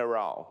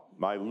général,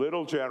 my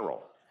little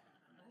general.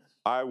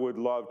 I would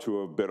love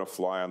to have been a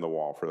fly on the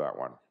wall for that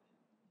one.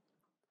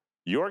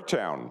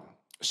 Yorktown,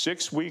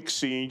 6-week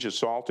siege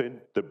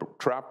assaulted the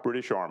trapped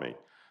British army.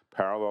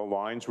 Parallel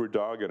lines were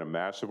dug and a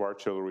massive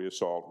artillery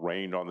assault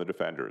rained on the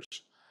defenders.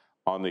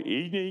 On the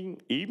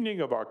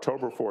evening of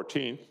October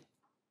 14th,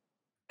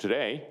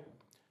 today,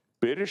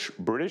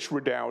 British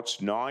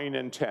redoubts 9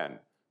 and 10.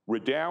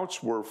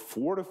 Redoubts were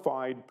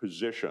fortified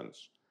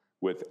positions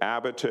with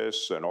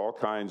abatis and all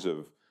kinds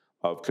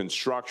of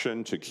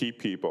construction to keep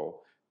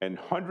people and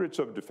hundreds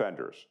of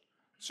defenders.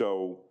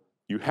 So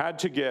you had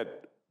to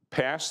get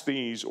past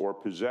these or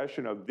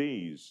possession of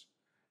these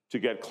to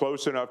get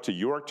close enough to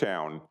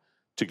Yorktown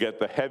to get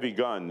the heavy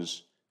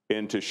guns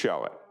in to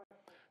shell it.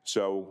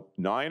 So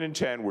 9 and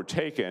 10 were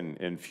taken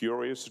in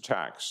furious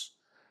attacks.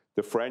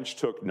 The French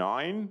took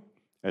 9,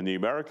 and the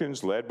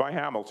Americans, led by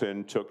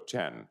Hamilton, took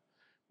 10.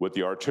 With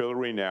the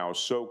artillery now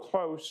so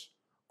close,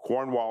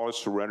 Cornwallis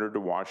surrendered to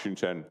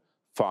Washington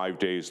 5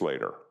 days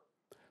later.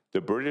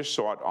 The British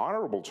sought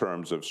honorable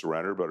terms of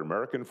surrender, but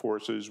American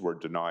forces were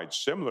denied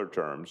similar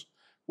terms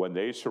when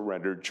they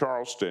surrendered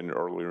Charleston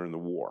earlier in the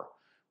war.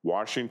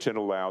 Washington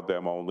allowed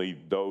them only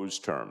those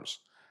terms.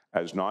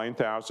 As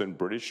 9,000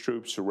 British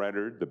troops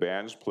surrendered, the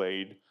bands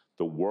played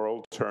 "The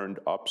World Turned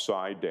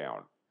Upside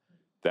Down."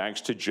 Thanks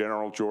to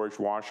General George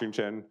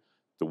Washington,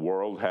 the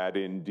world had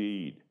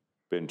indeed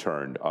been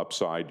turned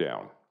upside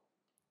down.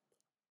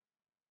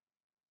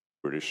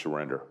 British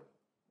surrender.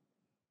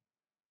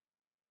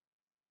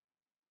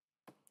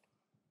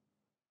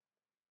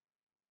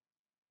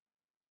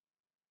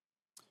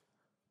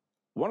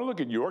 I want to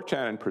look at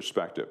Yorktown in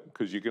perspective,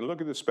 because you can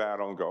look at this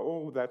battle and go,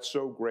 oh, that's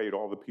so great,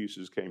 all the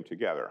pieces came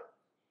together.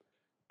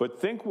 But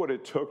think what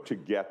it took to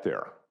get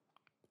there.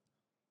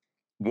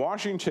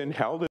 Washington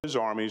held his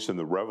armies in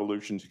the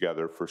Revolution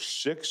together for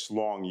 6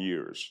 long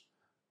years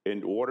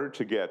in order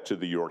to get to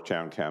the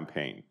Yorktown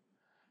campaign.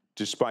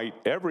 Despite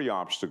every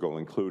obstacle,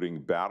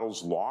 including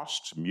battles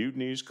lost,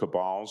 mutinies,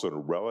 cabals, and a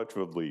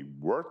relatively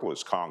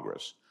worthless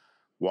Congress,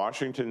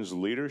 Washington's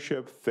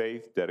leadership,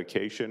 faith,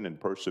 dedication, and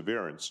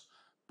perseverance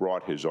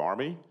brought his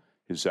army,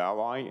 his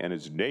ally, and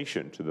his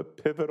nation to the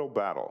pivotal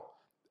battle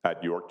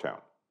at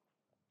Yorktown.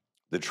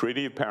 The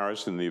Treaty of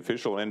Paris and the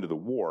official end of the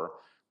war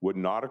would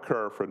not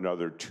occur for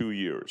another 2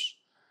 years.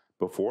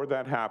 Before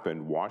that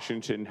happened,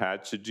 Washington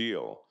had to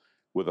deal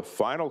with a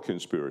final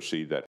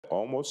conspiracy that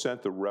almost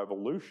sent the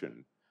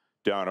revolution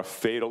down a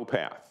fatal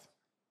path: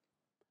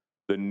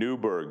 the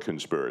Newburgh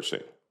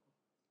Conspiracy.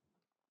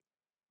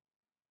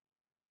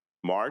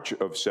 March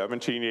of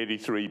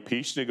 1783,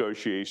 peace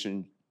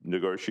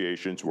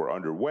negotiations were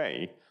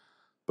underway,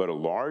 but a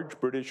large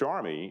British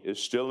army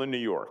is still in New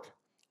York,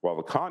 while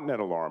the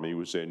Continental Army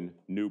was in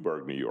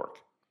Newburgh, New York.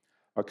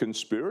 A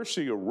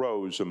conspiracy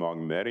arose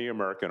among many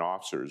American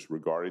officers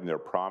regarding their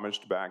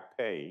promised back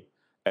pay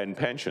and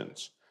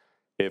pensions.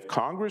 If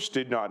Congress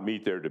did not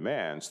meet their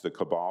demands, the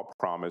cabal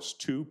promised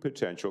 2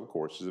 potential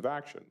courses of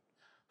action.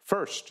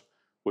 First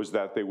was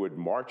that they would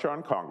march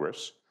on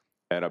Congress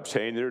and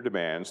obtain their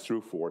demands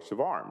through force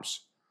of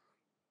arms.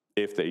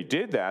 If they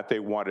did that, they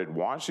wanted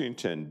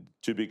Washington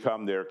to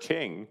become their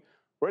king,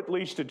 or at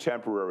least a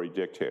temporary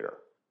dictator.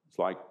 It's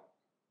like,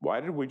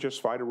 why did we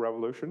just fight a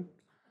revolution?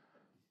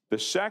 The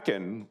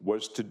second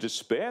was to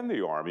disband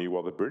the army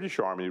while the British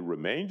army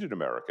remained in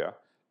America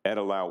and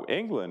allow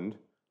England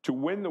to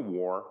win the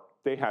war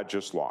they had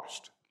just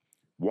lost.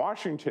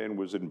 Washington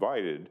was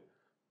invited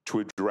to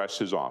address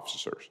his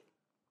officers.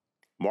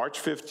 March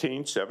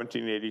 15,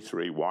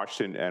 1783,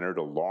 Washington entered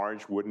a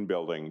large wooden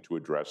building to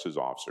address his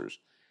officers.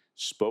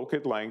 Spoke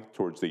at length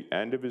towards the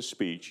end of his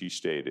speech, he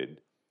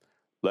stated,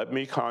 "Let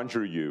me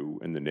conjure you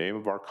in the name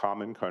of our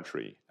common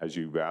country, as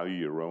you value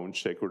your own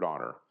sacred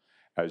honor,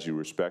 as you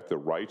respect the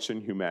rights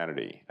and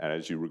humanity, and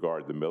as you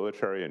regard the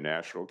military and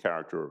national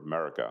character of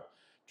America,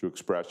 to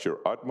express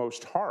your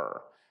utmost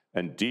horror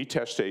and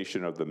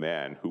detestation of the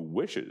man who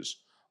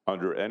wishes,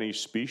 under any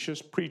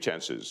specious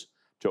pretenses,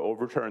 to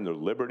overturn the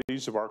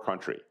liberties of our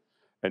country,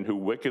 and who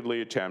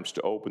wickedly attempts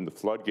to open the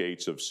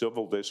floodgates of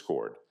civil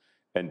discord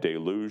and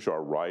deluge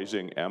our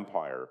rising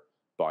empire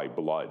by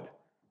blood."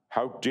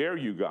 How dare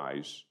you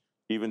guys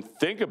even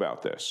think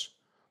about this?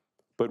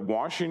 But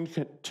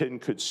Washington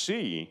could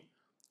see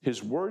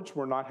his words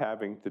were not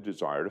having the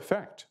desired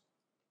effect.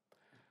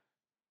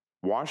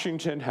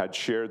 Washington had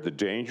shared the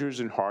dangers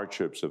and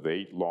hardships of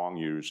 8 long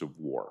years of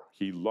war.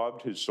 He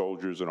loved his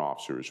soldiers and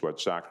officers who had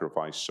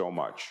sacrificed so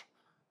much.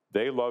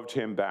 They loved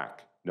him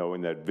back,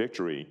 knowing that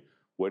victory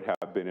would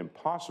have been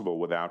impossible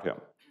without him.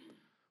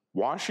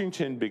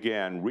 Washington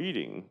began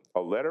reading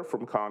a letter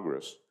from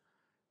Congress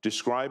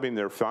describing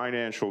their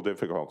financial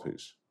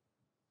difficulties.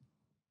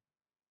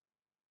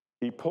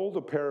 He pulled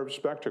a pair of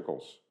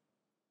spectacles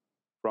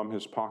from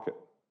his pocket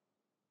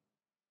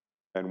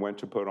and went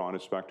to put on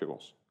his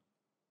spectacles.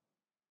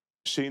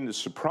 Seeing the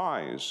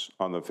surprise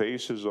on the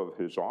faces of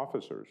his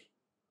officers,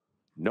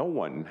 no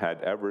one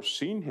had ever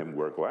seen him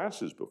wear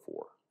glasses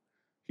before.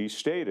 He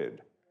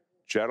stated,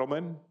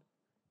 "Gentlemen,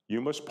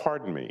 you must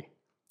pardon me.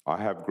 I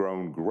have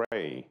grown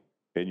gray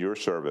in your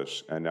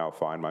service and now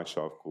find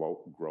myself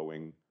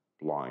growing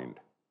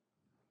blind."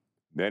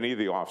 Many of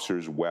the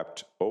officers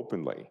wept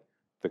openly.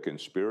 The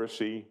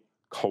conspiracy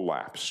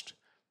collapsed.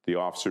 The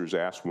officers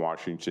asked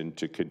Washington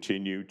to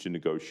continue to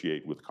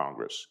negotiate with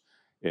Congress.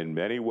 In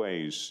many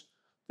ways,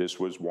 this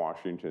was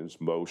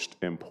Washington's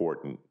most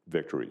important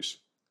victories.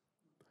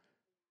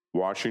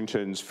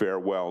 Washington's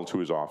farewell to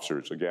his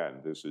officers.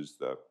 Again, this is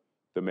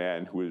the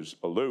man who is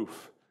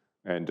aloof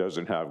and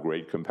doesn't have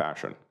great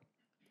compassion.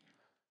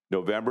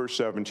 November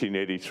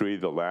 1783,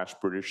 the last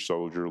British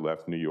soldier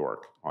left New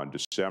York. On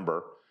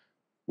December,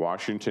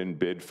 Washington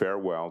bid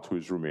farewell to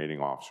his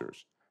remaining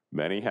officers.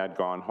 Many had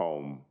gone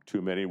home,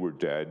 too many were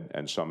dead,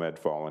 and some had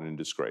fallen in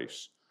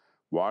disgrace.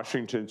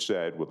 Washington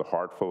said, with a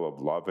heart full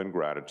of love and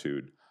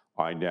gratitude,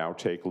 I now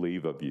take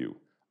leave of you.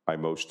 I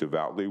most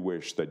devoutly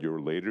wish that your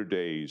later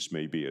days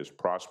may be as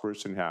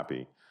prosperous and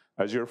happy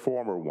as your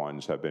former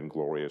ones have been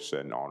glorious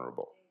and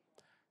honorable.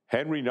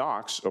 Henry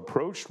Knox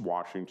approached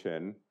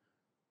Washington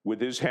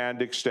with his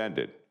hand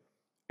extended.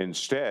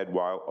 Instead,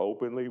 while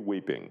openly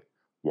weeping,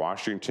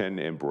 Washington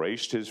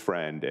embraced his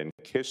friend and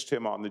kissed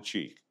him on the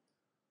cheek,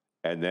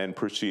 and then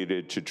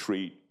proceeded to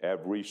treat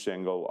every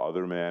single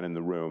other man in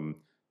the room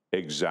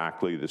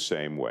exactly the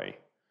same way.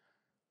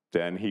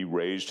 Then he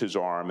raised his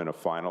arm in a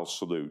final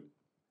salute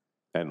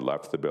and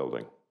left the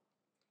building.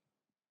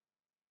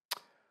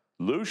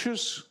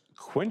 Lucius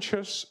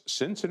Quintus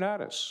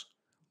Cincinnatus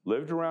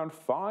lived around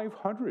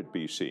 500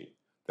 BC.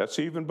 That's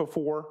even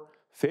before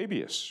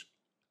Fabius.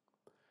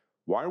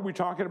 Why are we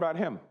talking about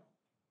him?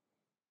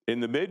 In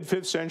the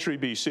mid-5th century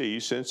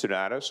BC,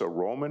 Cincinnatus, a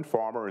Roman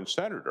farmer and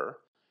senator,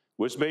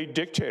 was made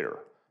dictator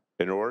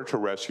in order to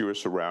rescue a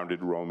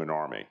surrounded Roman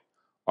army.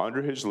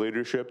 Under his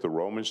leadership, the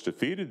Romans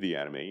defeated the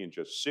enemy in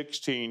just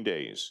 16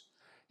 days.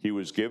 He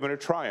was given a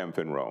triumph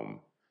in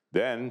Rome.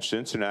 Then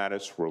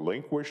Cincinnatus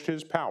relinquished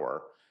his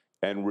power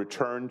and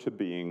returned to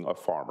being a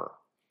farmer.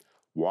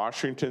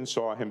 Washington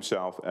saw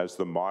himself as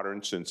the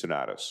modern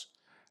Cincinnatus.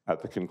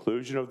 At the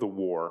conclusion of the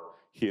war,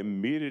 he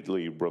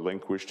immediately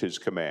relinquished his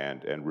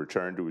command and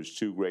returned to his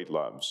two great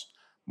loves,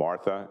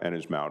 Martha and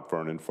his Mount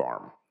Vernon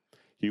farm.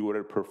 He would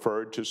have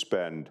preferred to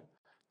spend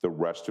the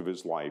rest of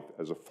his life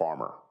as a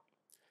farmer.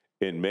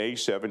 In May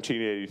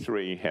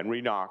 1783,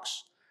 Henry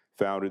Knox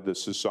founded the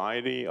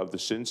Society of the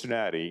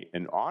Cincinnati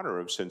in honor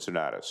of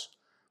Cincinnatus.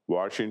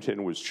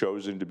 Washington was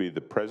chosen to be the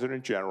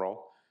President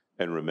General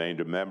and remained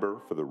a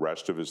member for the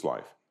rest of his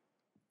life.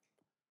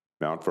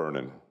 Mount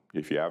Vernon,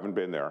 if you haven't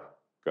been there,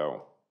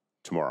 go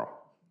tomorrow.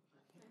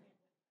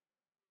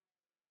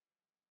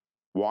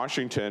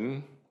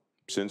 Washington,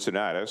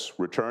 Cincinnatus,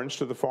 returns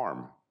to the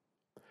farm.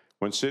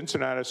 When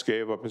Cincinnatus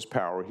gave up his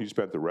power, he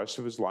spent the rest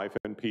of his life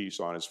in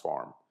peace on his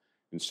farm.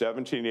 In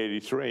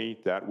 1783,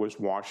 that was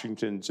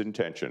Washington's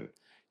intention.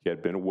 He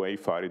had been away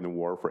fighting the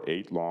war for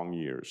 8 long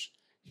years.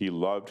 He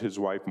loved his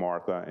wife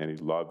Martha, and he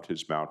loved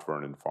his Mount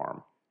Vernon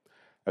farm.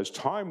 As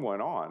time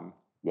went on,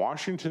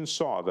 Washington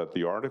saw that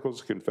the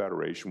Articles of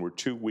Confederation were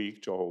too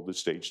weak to hold the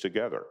states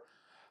together.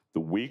 The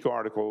weak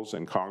articles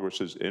and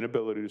Congress's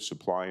inability to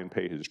supply and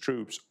pay his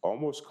troops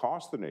almost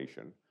cost the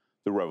nation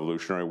the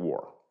Revolutionary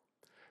War.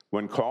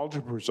 When called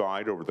to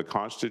preside over the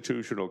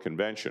Constitutional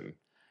Convention,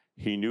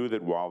 he knew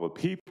that while the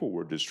people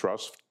were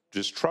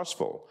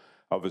distrustful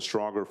of a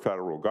stronger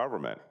federal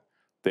government,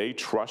 they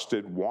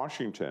trusted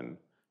Washington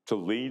to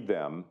lead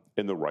them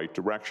in the right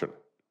direction.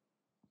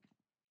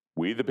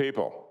 We the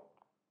people.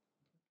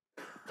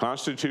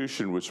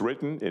 Constitution was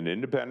written in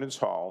Independence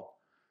Hall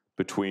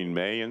between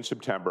May and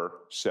September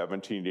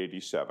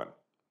 1787.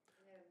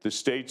 The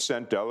states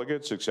sent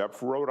delegates except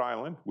for Rhode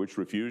Island, which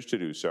refused to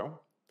do so.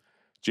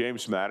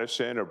 James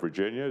Madison of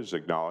Virginia is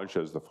acknowledged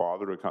as the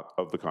father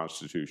of the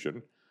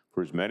Constitution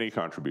for his many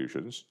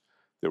contributions.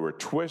 There were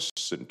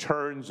twists and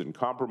turns and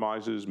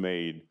compromises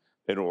made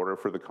in order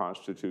for the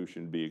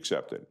Constitution to be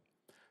accepted.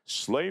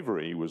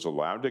 Slavery was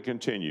allowed to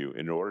continue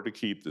in order to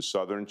keep the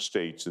southern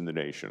states in the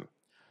nation.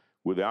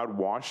 Without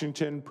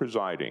Washington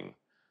presiding,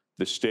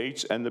 the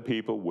states and the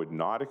people would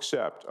not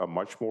accept a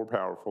much more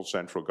powerful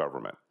central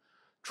government.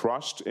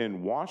 Trust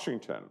in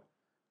Washington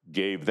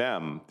gave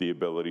them the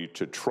ability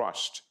to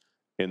trust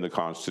in the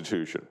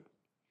Constitution.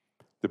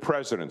 The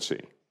presidency.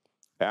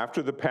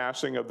 After the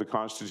passing of the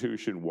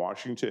Constitution,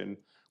 Washington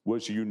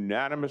was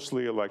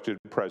unanimously elected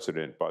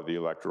president by the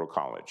Electoral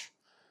College.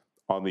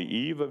 On the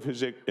eve of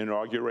his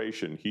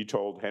inauguration, he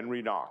told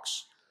Henry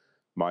Knox,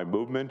 "My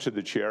movement to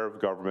the chair of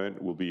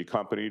government will be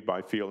accompanied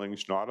by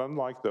feelings not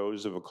unlike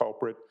those of a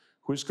culprit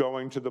who is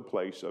going to the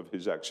place of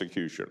his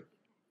execution."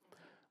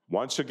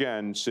 Once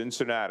again,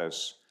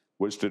 Cincinnatus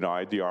was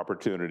denied the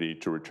opportunity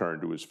to return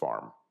to his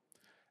farm.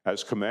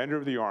 As commander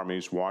of the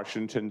armies,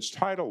 Washington's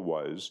title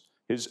was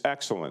His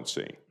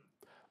Excellency.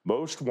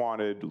 Most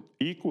wanted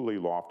equally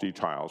lofty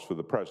titles for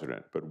the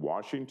president, but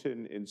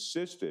Washington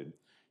insisted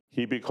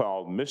he be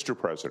called Mr.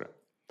 President.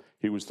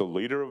 He was the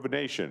leader of a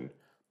nation,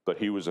 but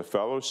he was a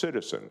fellow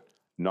citizen,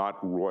 not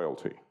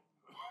royalty.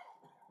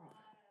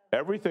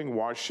 Everything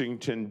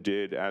Washington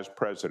did as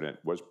president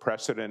was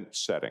precedent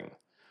setting.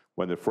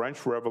 When the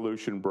French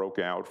Revolution broke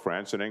out,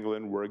 France and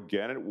England were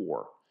again at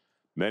war.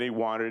 Many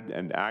wanted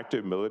an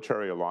active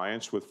military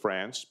alliance with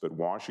France, but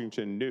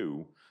Washington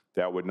knew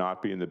that would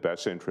not be in the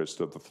best interest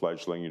of the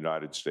fledgling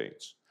United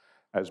States.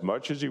 As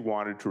much as he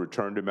wanted to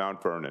return to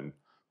Mount Vernon,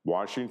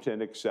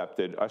 Washington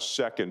accepted a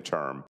second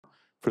term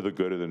for the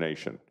good of the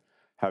nation.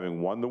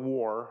 Having won the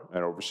war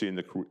and overseen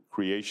the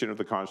creation of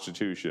the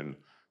Constitution,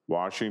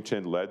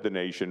 Washington led the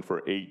nation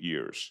for 8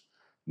 years.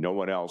 No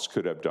one else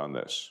could have done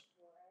this.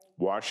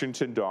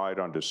 Washington died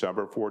on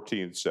December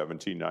 14,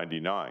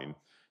 1799.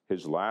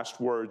 His last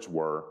words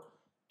were,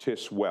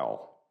 "'Tis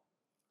well."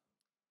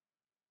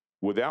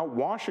 Without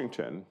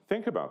Washington,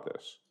 think about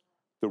this,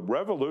 the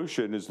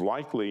revolution is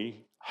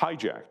likely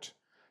hijacked.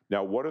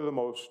 Now, what are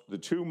the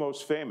two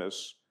most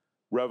famous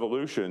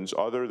revolutions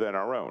other than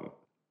our own?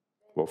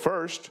 Well,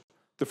 first,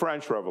 the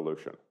French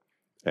Revolution.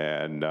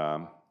 And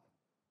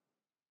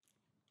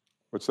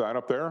what's that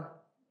up there?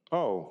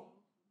 Oh,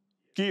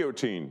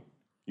 guillotine.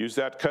 Use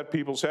that to cut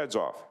people's heads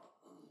off.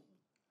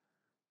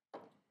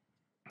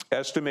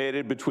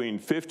 Estimated between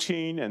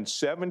 15 and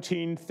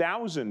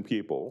 17,000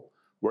 people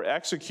were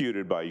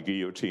executed by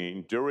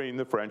guillotine during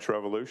the French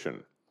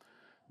Revolution.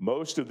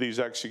 Most of these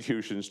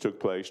executions took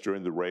place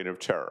during the Reign of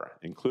Terror.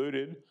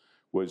 Included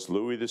was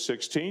Louis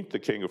XVI, the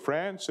King of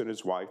France, and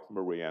his wife,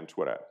 Marie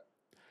Antoinette.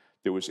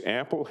 There was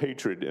ample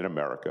hatred in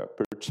America,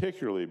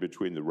 particularly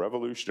between the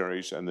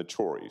revolutionaries and the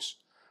Tories.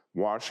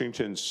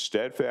 Washington's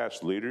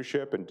steadfast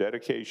leadership and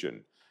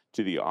dedication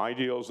to the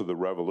ideals of the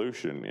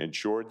revolution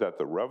ensured that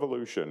the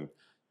revolution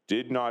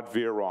did not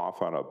veer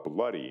off on a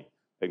bloody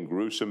and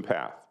gruesome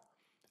path.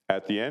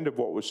 At the end of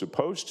what was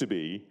supposed to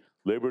be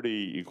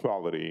liberty,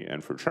 equality,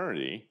 and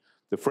fraternity,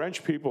 the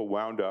French people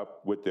wound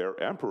up with their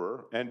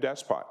emperor and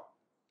despot,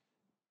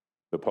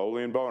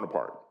 Napoleon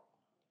Bonaparte.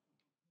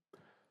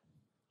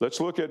 Let's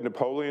look at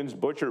Napoleon's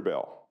butcher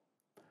bill.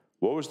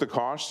 What was the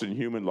cost in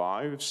human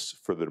lives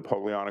for the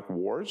Napoleonic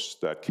Wars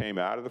that came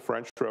out of the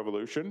French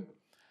Revolution?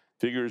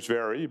 Figures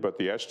vary, but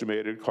the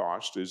estimated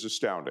cost is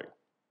astounding.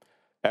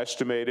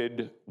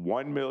 Estimated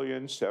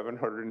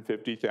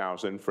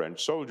 1,750,000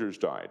 French soldiers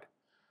died.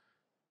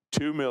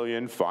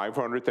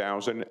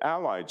 2,500,000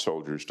 Allied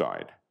soldiers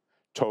died.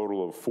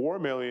 Total of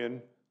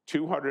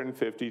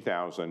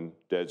 4,250,000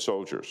 dead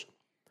soldiers.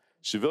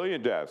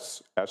 Civilian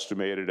deaths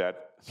estimated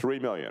at 3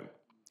 million.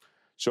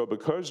 So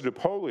because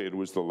Napoleon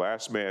was the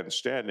last man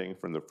standing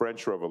from the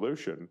French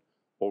Revolution,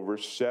 over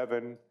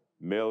 7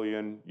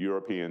 million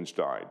Europeans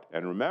died.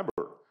 And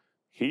remember,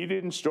 he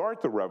didn't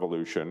start the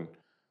revolution,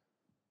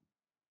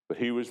 but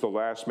he was the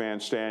last man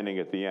standing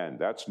at the end.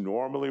 That's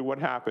normally what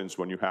happens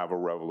when you have a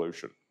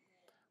revolution.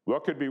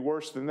 What could be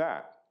worse than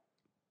that?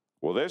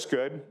 Well, this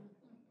could,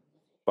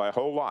 by a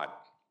whole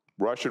lot.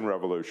 Russian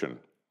Revolution.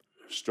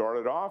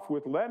 Started off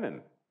with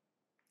Lenin.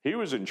 He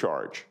was in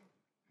charge.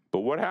 But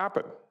what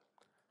happened?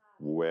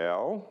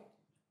 Well,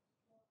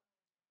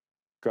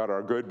 got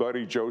our good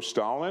buddy Joe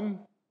Stalin,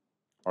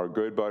 our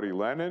good buddy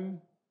Lenin,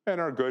 and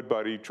our good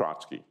buddy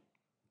Trotsky.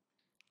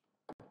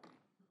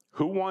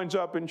 Who winds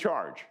up in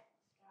charge?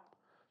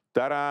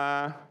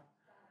 Ta-da!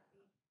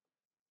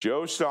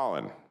 Joe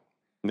Stalin.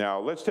 Now,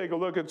 let's take a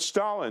look at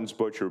Stalin's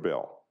butcher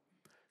bill.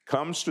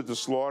 Comes to the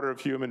slaughter of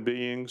human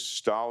beings,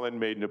 Stalin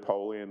made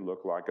Napoleon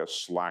look like a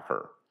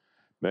slacker.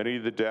 Many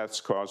of the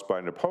deaths caused by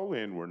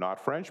Napoleon were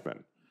not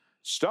Frenchmen.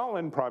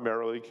 Stalin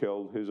primarily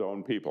killed his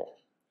own people.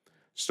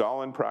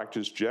 Stalin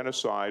practiced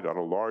genocide on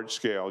a large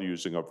scale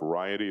using a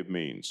variety of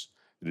means.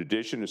 In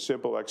addition to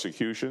simple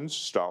executions,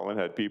 Stalin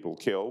had people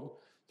killed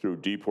through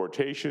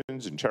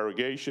deportations,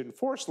 interrogation,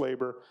 forced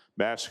labor,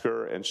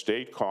 massacre, and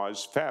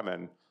state-caused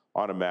famine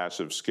on a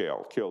massive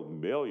scale,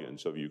 killed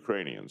millions of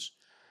Ukrainians.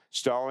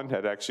 Stalin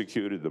had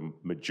executed the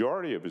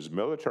majority of his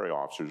military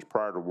officers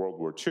prior to World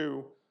War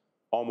II,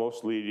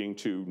 almost leading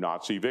to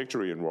Nazi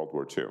victory in World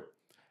War II.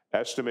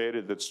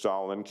 Estimated that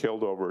Stalin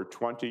killed over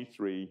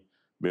 23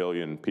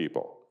 million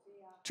people.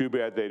 Too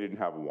bad they didn't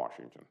have a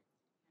Washington.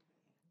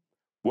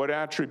 What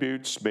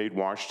attributes made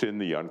Washington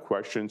the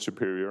unquestioned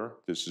superior,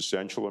 this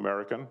essential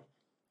American?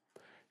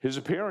 His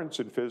appearance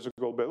and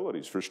physical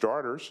abilities. For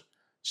starters,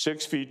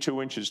 6 feet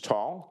 2 inches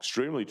tall,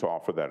 extremely tall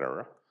for that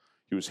era.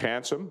 He was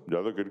handsome,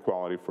 another good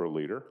quality for a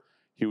leader.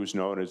 He was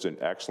known as an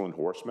excellent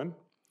horseman.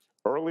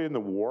 Early in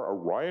the war, a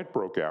riot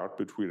broke out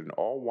between an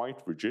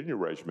all-white Virginia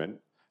regiment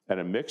and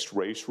a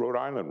mixed-race Rhode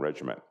Island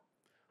regiment.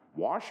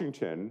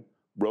 Washington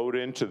rode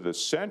into the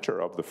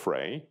center of the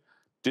fray,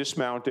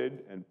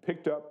 dismounted, and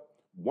picked up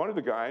one of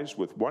the guys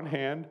with one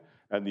hand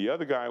and the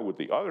other guy with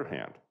the other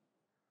hand.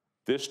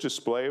 This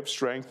display of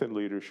strength and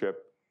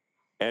leadership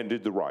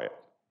ended the riot.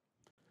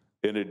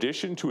 In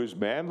addition to his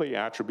manly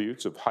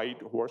attributes of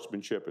height,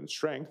 horsemanship, and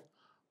strength,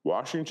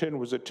 Washington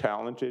was a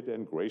talented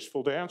and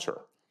graceful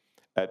dancer.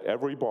 At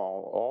every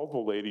ball, all the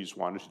ladies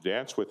wanted to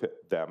dance with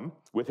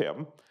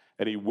him,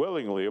 and he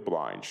willingly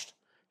obliged.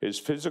 His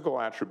physical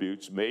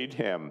attributes made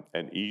him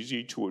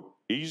easy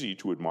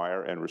to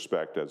admire and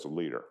respect as a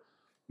leader.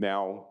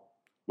 Now,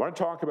 I want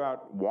to talk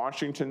about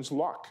Washington's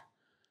luck.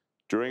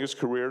 During his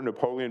career,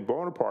 Napoleon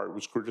Bonaparte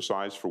was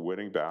criticized for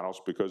winning battles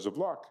because of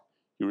luck.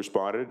 He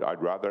responded,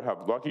 "I'd rather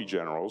have lucky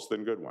generals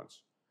than good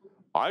ones."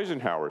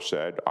 Eisenhower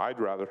said, "I'd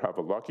rather have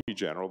a lucky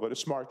general than a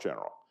smart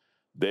general.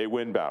 They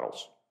win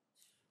battles."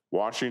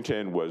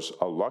 Washington was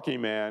a lucky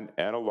man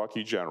and a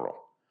lucky general.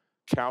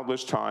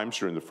 Countless times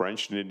during the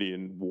French and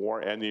Indian War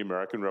and the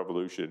American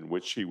Revolution, in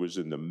which he was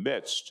in the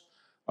midst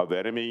of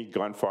enemy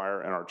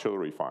gunfire and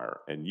artillery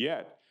fire, and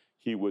yet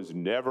he was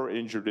never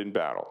injured in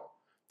battle.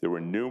 There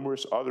were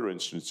numerous other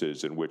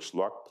instances in which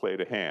luck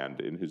played a hand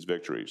in his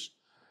victories.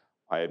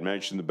 I had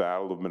mentioned the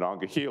Battle of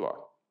Monongahela.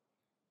 I'm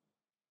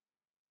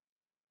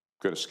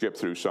going to skip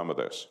through some of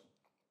this.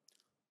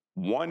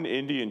 One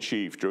Indian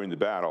chief during the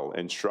battle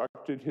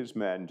instructed his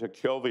men to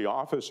kill the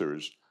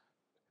officers.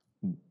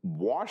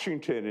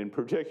 Washington, in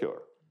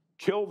particular,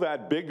 killed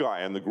that big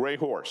guy on the gray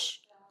horse.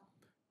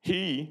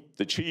 He,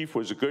 the chief,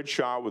 was a good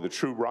shot with a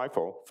true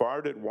rifle,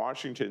 fired at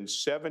Washington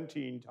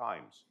 17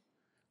 times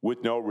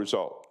with no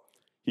result.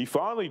 He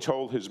finally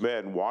told his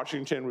men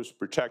Washington was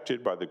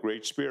protected by the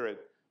Great Spirit,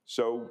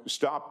 so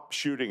stop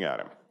shooting at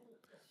him.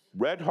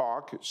 Red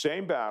Hawk,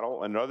 same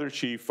battle, another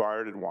chief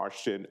fired at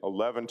Washington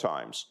 11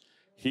 times.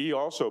 He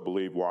also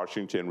believed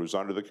Washington was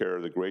under the care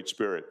of the Great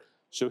Spirit,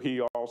 so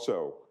he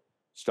also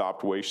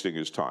stopped wasting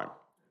his time.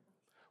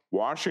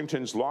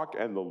 Washington's luck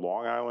and the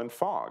Long Island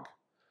fog.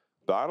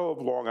 Battle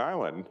of Long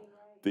Island,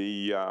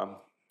 the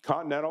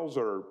Continentals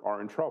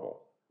are in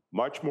trouble.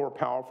 Much more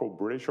powerful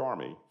British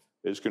Army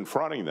is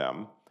confronting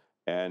them,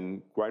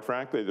 and quite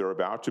frankly, they're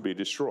about to be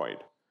destroyed.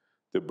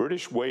 The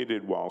British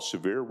waited while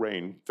severe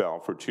rain fell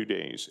for 2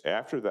 days.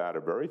 After that,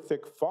 a very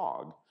thick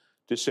fog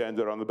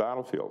descended on the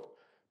battlefield.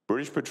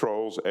 British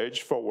patrols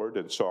edged forward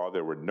and saw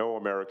there were no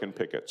American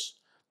pickets.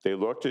 They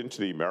looked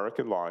into the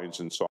American lines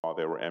and saw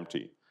they were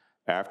empty.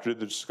 After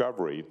the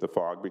discovery, the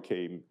fog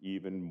became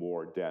even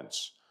more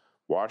dense.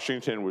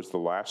 Washington was the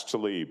last to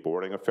leave,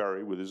 boarding a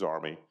ferry with his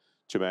army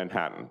to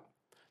Manhattan.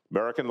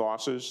 American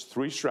losses,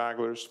 3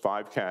 stragglers,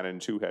 5 cannon,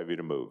 too heavy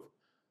to move.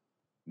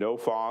 No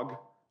fog,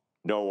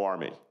 no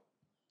army.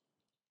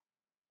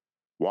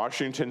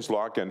 Washington's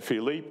luck and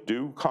Philippe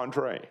du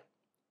Condé.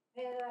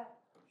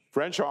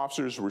 French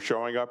officers were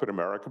showing up at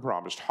America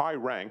promised high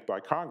rank by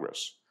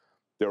Congress.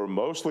 They were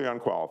mostly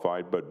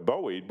unqualified, but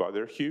buoyed by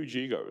their huge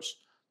egos.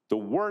 The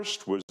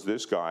worst was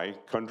this guy,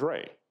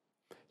 Condé.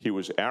 He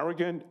was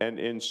arrogant and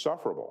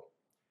insufferable.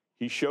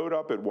 He showed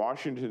up at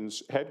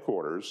Washington's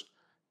headquarters.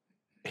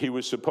 He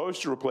was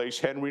supposed to replace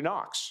Henry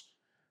Knox.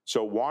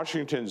 So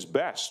Washington's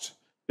best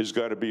is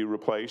going to be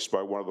replaced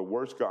by one of the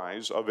worst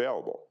guys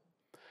available.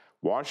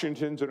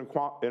 Washington's in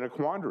a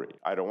quandary.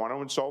 I don't want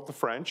to insult the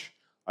French.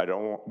 I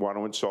don't want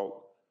to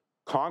insult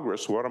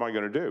Congress. What am I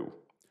going to do?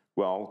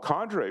 Well,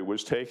 Condé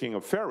was taking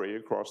a ferry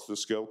across the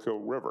Schuylkill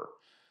River.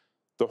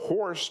 The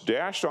horse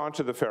dashed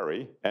onto the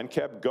ferry and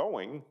kept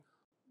going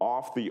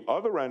off the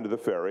other end of the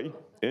ferry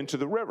into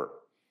the river.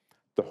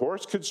 The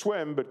horse could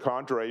swim, but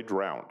Condé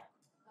drowned.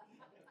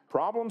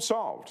 Problem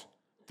solved.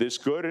 This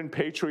good and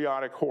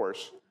patriotic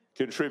horse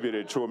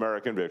contributed to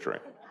American victory.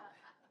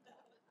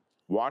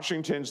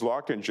 Washington's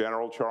luck and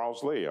General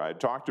Charles Lee. I had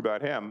talked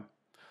about him.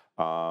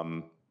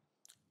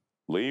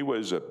 Lee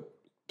was a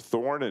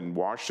thorn in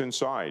Washington's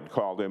side,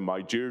 called him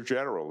my dear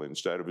general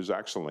instead of his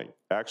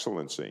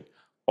excellency,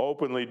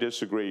 openly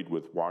disagreed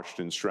with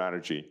Washington's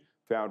strategy,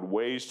 found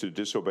ways to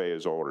disobey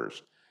his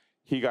orders.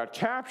 He got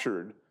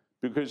captured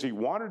because he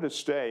wanted to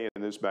stay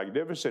in this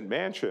magnificent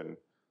mansion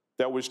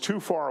that was too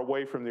far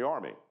away from the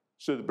army.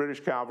 So the British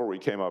cavalry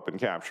came up and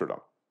captured him.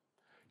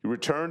 He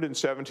returned in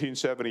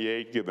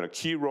 1778, given a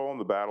key role in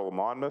the Battle of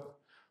Monmouth.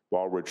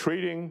 While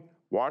retreating,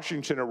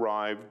 Washington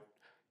arrived,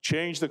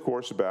 changed the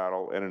course of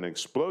battle, and in an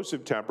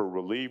explosive temper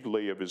relieved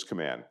Lee of his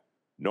command.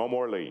 No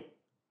more Lee.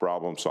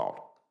 Problem solved.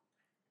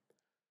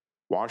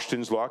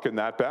 Washington's luck in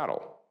that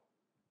battle.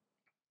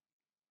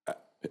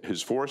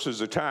 His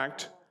forces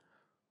attacked.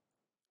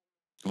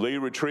 Lee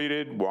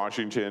retreated.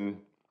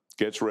 Washington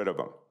gets rid of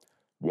him.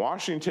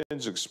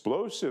 Washington's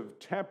explosive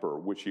temper,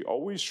 which he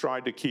always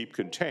tried to keep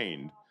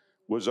contained,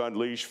 was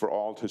unleashed for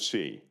all to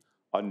see.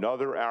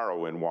 Another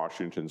arrow in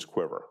Washington's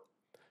quiver.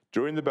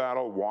 During the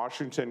battle,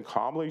 Washington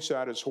calmly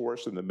sat his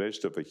horse in the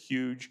midst of a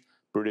huge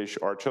British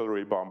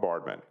artillery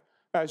bombardment.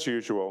 As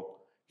usual,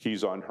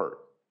 he's unhurt.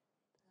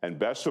 And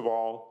best of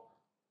all,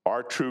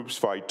 our troops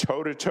fight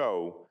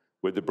toe-to-toe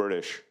with the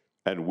British,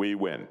 and we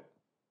win.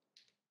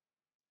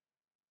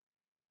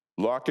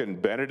 Luck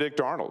and Benedict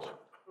Arnold.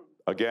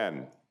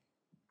 Again,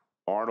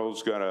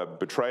 Arnold's going to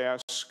betray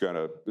us, going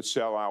to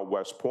sell out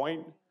West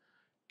Point,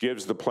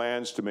 gives the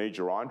plans to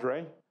Major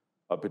Andre.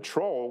 A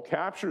patrol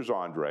captures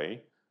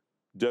Andre,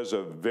 does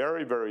a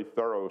very, very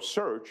thorough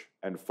search,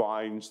 and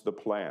finds the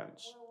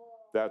plans.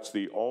 That's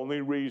the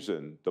only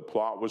reason the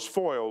plot was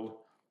foiled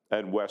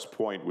and West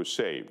Point was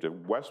saved. If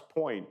West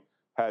Point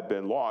had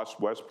been lost,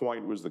 West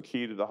Point was the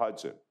key to the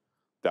Hudson.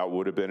 That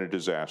would have been a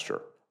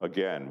disaster.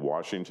 Again,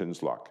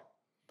 Washington's luck.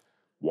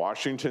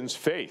 Washington's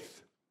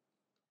faith.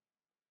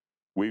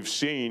 We've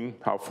seen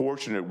how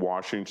fortunate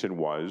Washington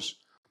was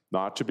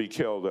not to be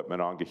killed at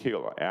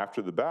Monongahela.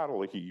 After the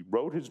battle, he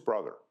wrote his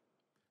brother.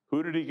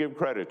 Who did he give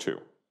credit to?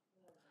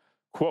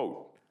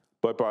 Quote,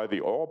 "But by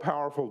the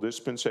all-powerful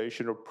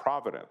dispensation of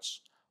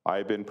Providence, I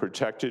have been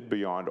protected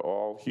beyond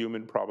all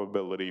human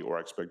probability or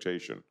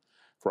expectation.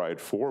 For I had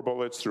 4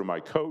 bullets through my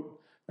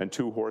coat and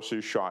 2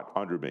 horses shot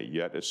under me,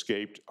 yet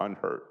escaped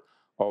unhurt,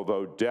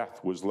 although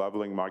death was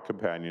leveling my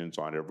companions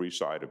on every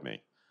side of me."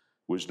 It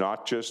was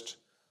not just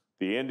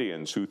the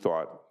Indians who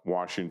thought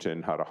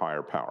Washington had a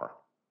higher power.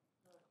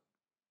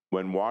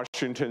 When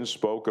Washington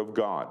spoke of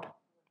God,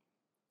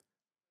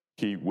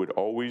 he would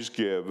always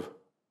give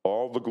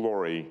all the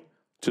glory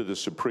to the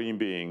supreme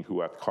being who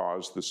hath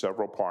caused the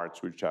several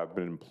parts which have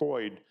been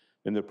employed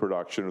in the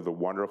production of the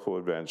wonderful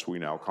events we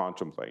now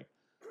contemplate.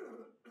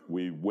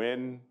 We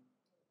win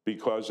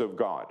because of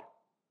God.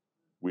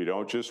 We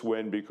don't just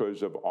win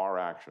because of our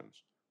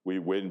actions. We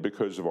win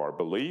because of our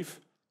belief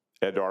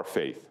and our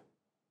faith.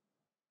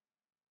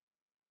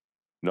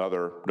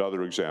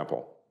 Another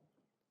example.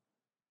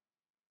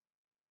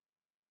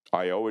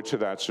 I owe it to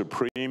that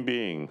supreme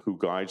being who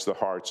guides the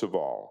hearts of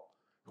all,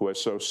 who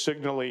has so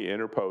signally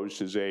interposed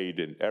his aid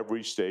in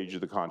every stage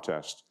of the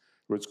contest,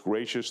 who has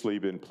graciously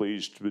been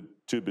pleased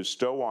to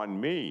bestow on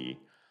me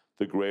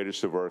the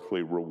greatest of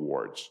earthly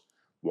rewards.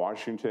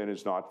 Washington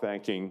is not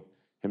thanking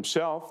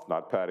himself,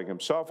 not patting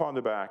himself on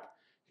the back,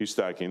 he's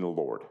thanking the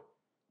Lord.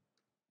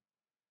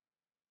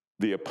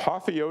 The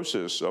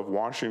apotheosis of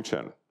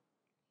Washington,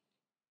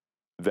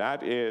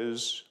 that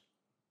is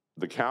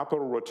the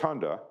Capitol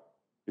Rotunda.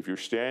 If you're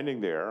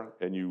standing there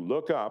and you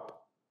look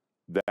up,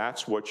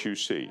 that's what you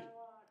see.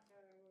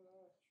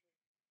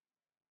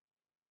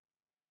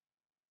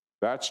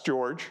 That's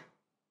George.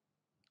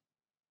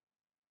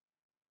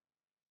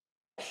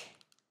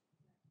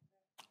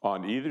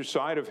 On either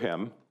side of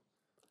him,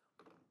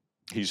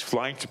 he's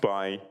flanked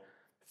by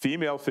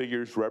female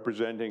figures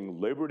representing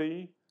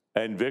liberty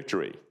and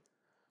victory.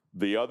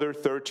 The other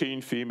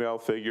 13 female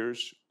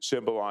figures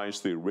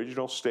symbolize the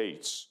original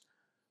states.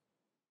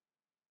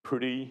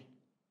 Pretty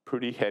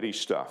heady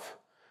stuff.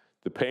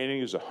 The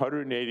painting is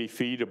 180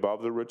 feet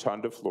above the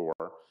rotunda floor,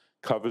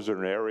 covers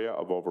an area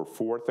of over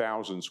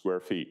 4,000 square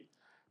feet.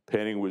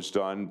 Painting was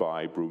done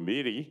by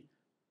Brumidi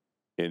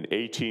in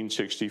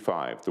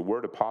 1865. The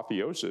word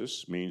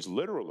apotheosis means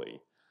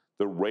literally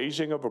the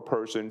raising of a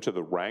person to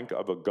the rank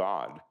of a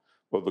god,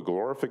 or the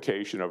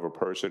glorification of a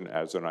person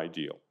as an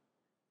ideal.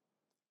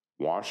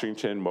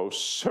 Washington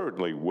most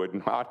certainly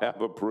would not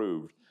have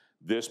approved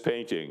this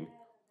painting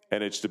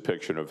and its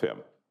depiction of him.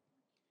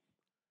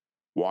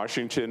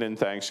 Washington and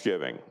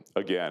Thanksgiving.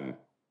 Again,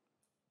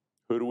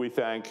 who do we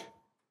thank?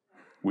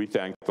 We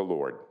thank the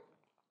Lord.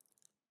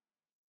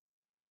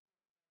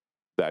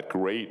 That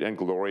great and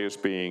glorious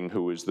being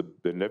who is the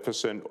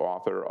beneficent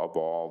author of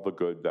all the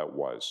good that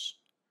was.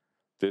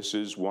 This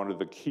is one of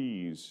the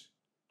keys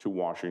to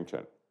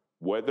Washington.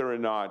 Whether or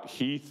not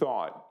he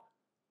thought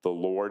the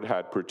Lord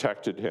had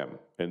protected him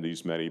in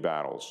these many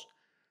battles,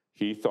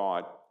 he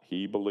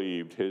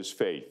believed his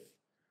faith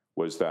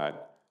was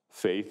that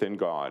faith in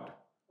God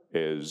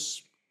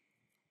is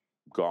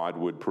God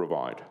would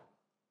provide.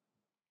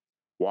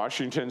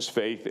 Washington's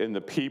faith in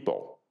the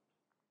people,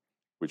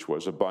 which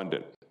was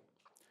abundant.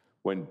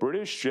 When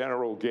British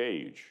General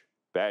Gage,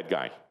 bad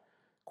guy,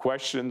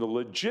 questioned the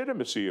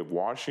legitimacy of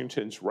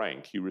Washington's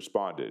rank, he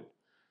responded,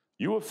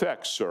 "You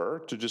affect, sir,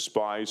 to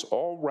despise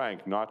all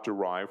rank not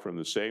derived from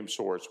the same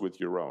source with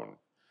your own.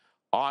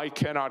 I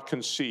cannot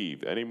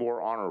conceive any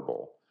more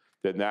honorable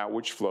than that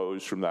which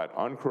flows from that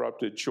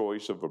uncorrupted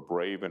choice of a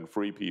brave and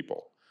free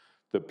people,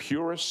 the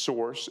purest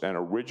source and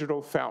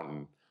original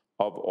fountain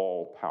of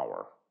all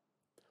power."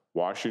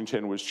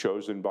 Washington was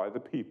chosen by the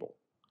people,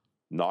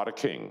 not a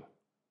king.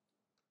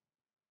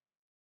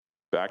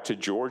 Back to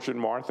George and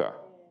Martha.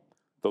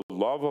 The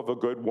love of a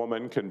good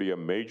woman can be a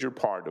major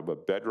part of a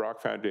bedrock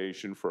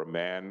foundation for a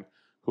man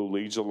who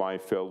leads a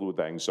life filled with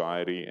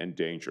anxiety and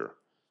danger.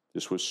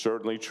 This was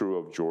certainly true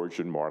of George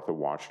and Martha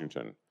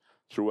Washington.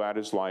 Throughout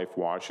his life,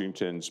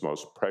 Washington's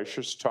most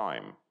precious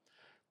time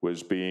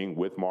was being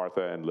with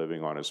Martha and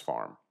living on his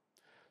farm.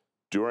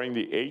 During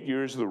the 8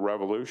 years of the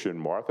Revolution,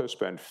 Martha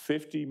spent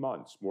 50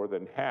 months, more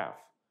than half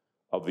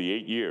of the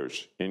 8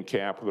 years, in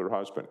camp with her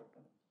husband.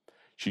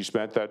 She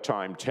spent that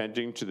time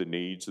tending to the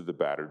needs of the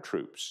battered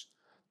troops.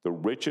 The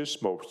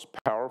richest, most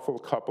powerful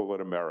couple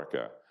in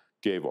America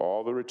gave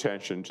all their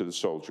attention to the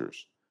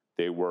soldiers.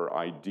 They were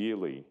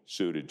ideally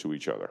suited to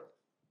each other.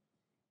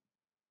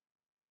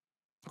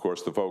 Of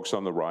course, the folks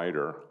on the right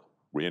are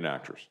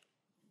reenactors,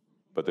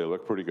 but they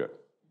look pretty good.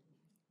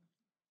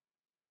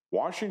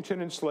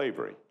 Washington and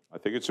slavery. I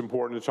think it's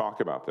important to talk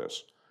about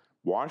this.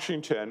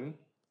 Washington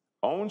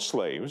owned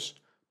slaves,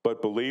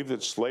 but believed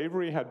that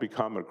slavery had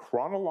become a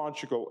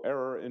chronological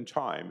error in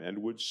time and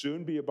would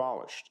soon be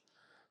abolished.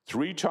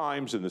 3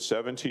 times in the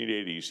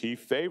 1780s, he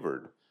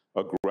favored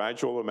a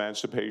gradual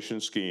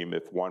emancipation scheme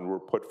if one were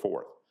put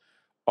forth.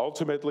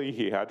 Ultimately,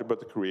 he had to put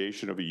the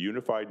creation of a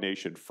unified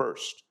nation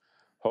first,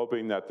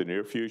 hoping that the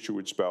near future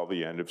would spell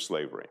the end of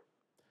slavery.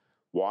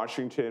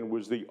 Washington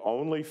was the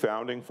only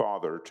founding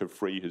father to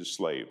free his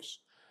slaves.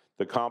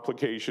 The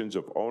complications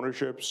of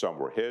ownership, some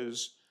were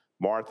his,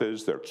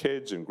 Martha's, their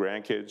kids and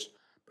grandkids,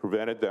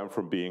 prevented them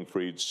from being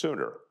freed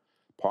sooner.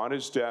 Upon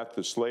his death,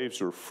 the slaves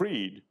were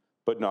freed,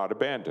 but not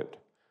abandoned.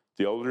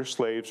 The older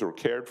slaves were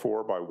cared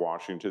for by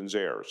Washington's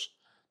heirs.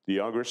 The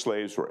younger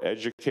slaves were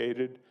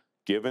educated,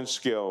 given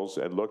skills,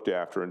 and looked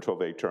after until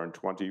they turned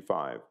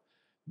 25.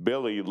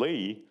 Billy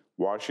Lee,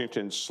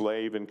 Washington's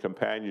slave and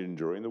companion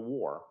during the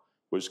war,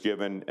 was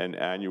given an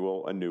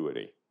annual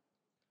annuity.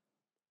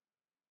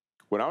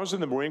 When I was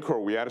in the Marine Corps,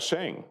 we had a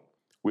saying,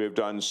 "We have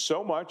done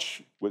so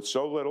much with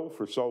so little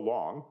for so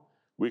long,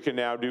 we can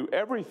now do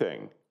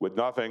everything with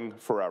nothing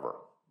forever."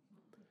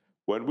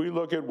 When we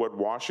look at what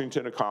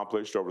Washington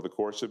accomplished over the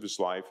course of his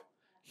life,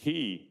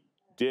 he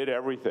did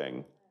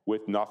everything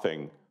with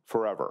nothing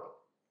forever.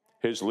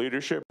 His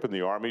leadership in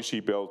the armies he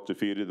built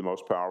defeated the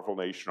most powerful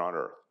nation on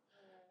earth.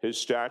 His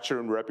stature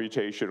and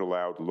reputation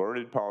allowed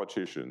learned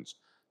politicians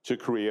to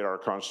create our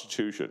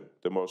Constitution,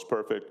 the most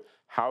perfect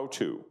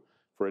how-to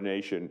for a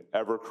nation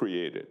ever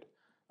created.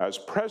 As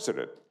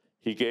president,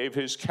 he gave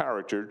his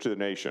character to the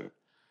nation.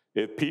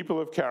 If people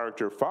of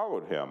character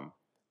followed him,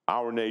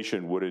 our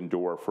nation would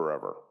endure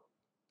forever.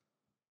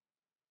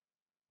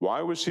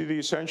 Why was he the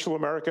essential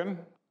American?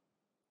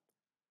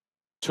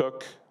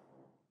 Took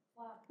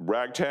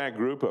ragtag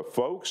group of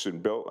folks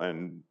and built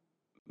and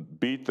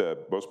beat the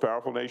most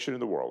powerful nation in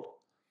the world.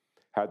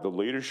 Had the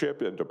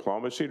leadership and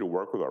diplomacy to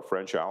work with our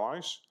French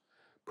allies,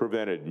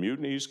 prevented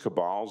mutinies,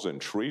 cabals, and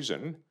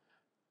treason,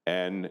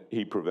 and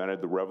he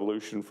prevented the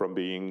revolution from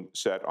being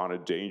set on a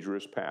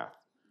dangerous path,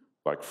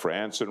 like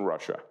France and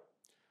Russia.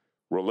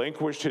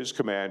 Relinquished his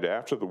command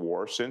after the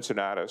war,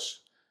 Cincinnatus,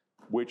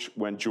 which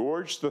when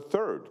George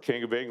III,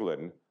 King of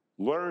England,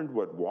 learned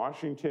what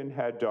Washington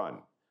had done,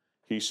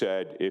 he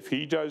said, if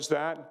he does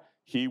that,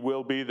 he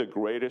will be the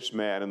greatest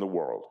man in the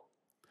world.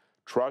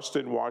 Trust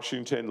in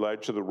Washington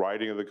led to the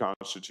writing of the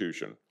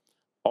Constitution.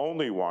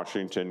 Only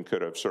Washington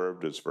could have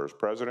served as first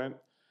president.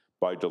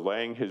 By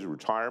delaying his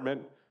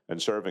retirement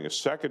and serving a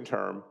second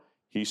term,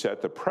 he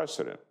set the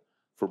precedent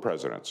for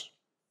presidents.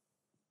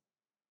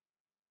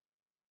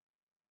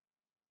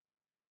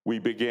 We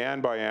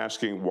began by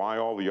asking why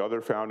all the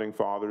other founding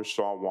fathers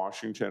saw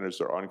Washington as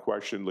their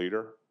unquestioned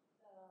leader.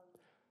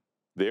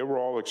 They were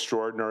all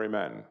extraordinary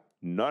men.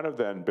 None of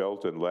them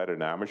built and led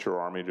an amateur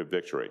army to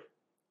victory.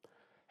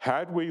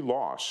 Had we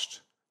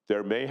lost,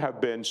 there may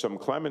have been some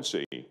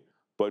clemency,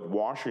 but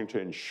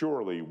Washington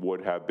surely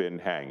would have been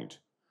hanged.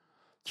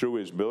 Through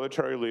his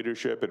military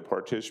leadership and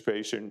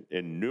participation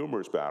in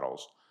numerous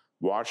battles,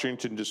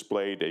 Washington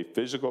displayed a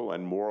physical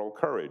and moral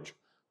courage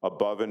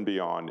above and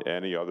beyond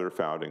any other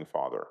founding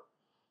father.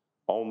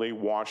 Only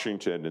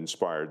Washington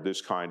inspired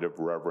this kind of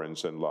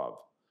reverence and love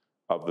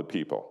of the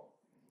people.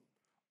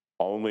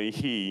 Only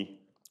he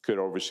could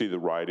oversee the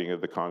writing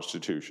of the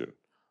Constitution.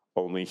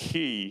 Only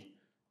he,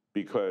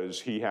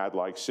 because he had,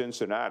 like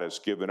Cincinnatus,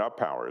 given up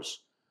powers,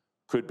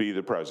 could be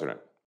the president.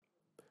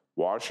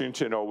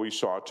 Washington always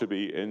sought to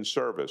be in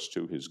service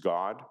to his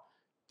God,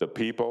 the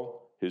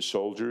people, his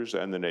soldiers,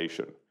 and the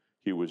nation.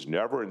 He was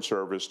never in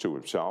service to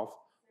himself,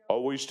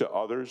 always to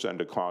others and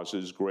to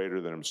causes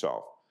greater than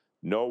himself.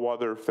 No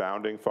other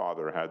founding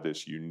father had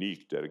this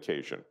unique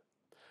dedication.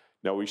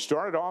 Now, we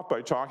started off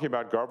by talking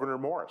about Gouverneur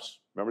Morris.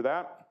 Remember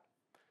that?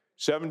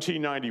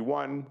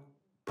 1791,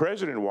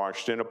 President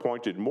Washington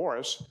appointed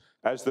Morris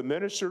as the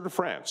minister to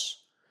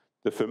France.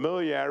 The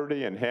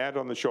familiarity and hand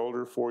on the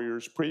shoulder 4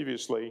 years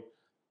previously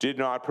did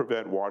not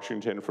prevent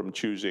Washington from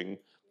choosing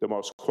the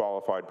most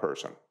qualified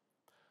person.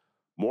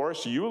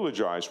 Morris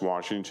eulogized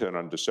Washington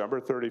on December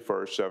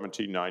 31st,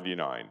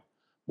 1799.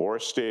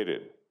 Morris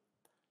stated,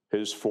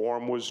 his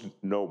form was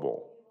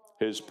noble,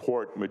 his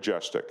port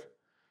majestic.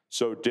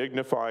 So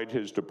dignified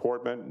his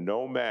deportment,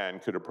 no man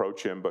could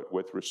approach him but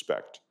with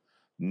respect.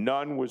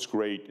 None was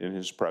great in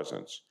his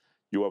presence.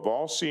 You have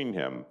all seen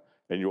him,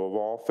 and you have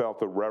all felt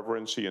the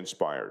reverence he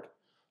inspired.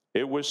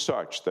 It was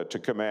such that to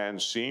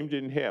command seemed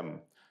in him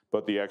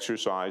but the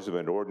exercise of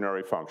an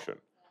ordinary function,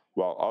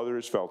 while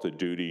others felt a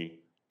duty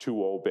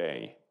to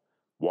obey.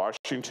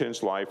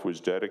 Washington's life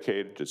was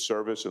dedicated to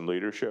service and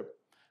leadership.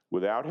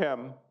 Without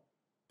him,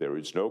 there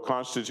is no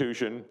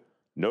Constitution,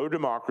 no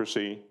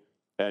democracy,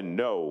 and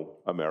no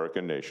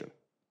American nation.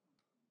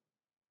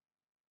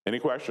 Any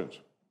questions?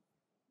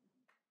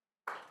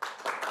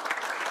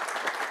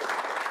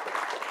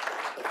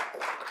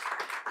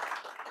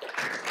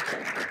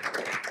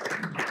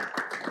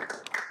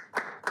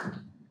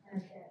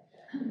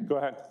 Go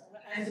ahead.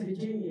 As a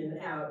Virginian,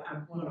 I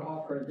want to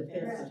offer a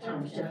defense of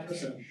Thomas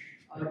Jefferson.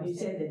 He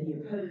said that he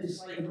opposed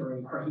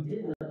slavery, or he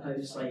didn't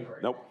oppose slavery.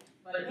 Nope.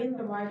 But in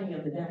the writing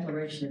of the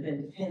Declaration of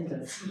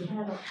Independence, he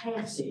had a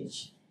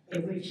passage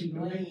in which he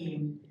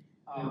blamed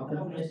the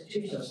whole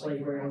institution of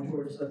slavery on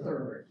George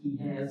III. He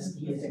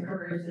has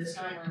encouraged this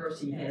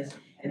commerce.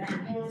 And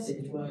that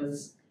passage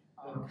was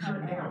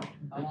cut out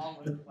along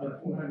with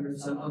 400 and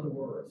some other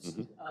words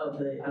of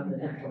the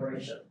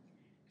Declaration.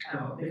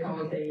 Because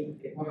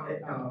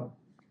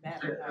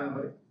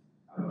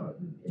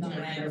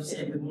John Adams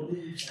said we will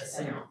lose the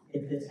South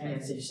if this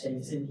passage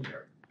stays in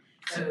here.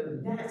 So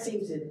that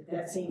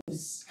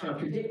seems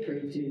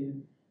contradictory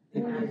to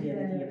the idea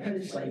that he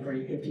opposed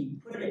slavery if he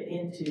put it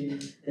into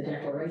the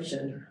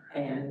Declaration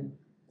and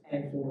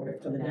for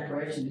the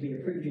Declaration to be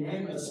approved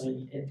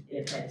unanimously,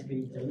 it had to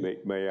be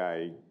deleted. May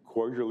I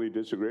cordially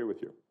disagree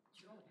with you?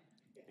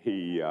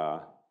 He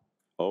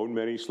owned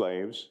many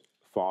slaves,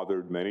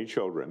 fathered many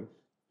children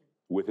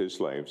with his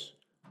slaves,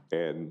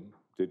 and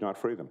did not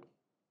free them.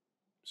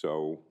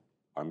 So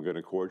I'm going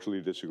to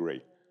cordially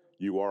disagree.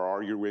 You are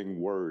arguing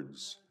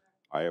words.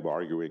 I am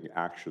arguing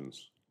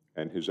actions,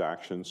 and his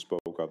actions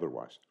spoke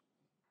otherwise.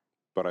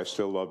 But I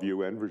still love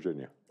you and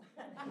Virginia.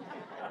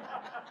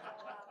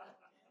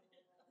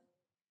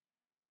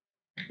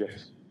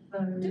 Yes.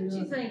 Don't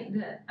you think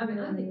that, I mean,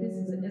 I think this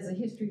is, as a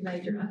history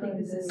major, I think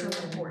this is so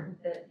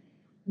important that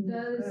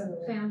those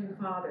founding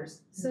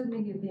fathers, so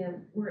many of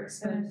them were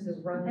exposed to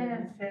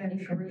Roman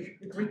and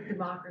Greek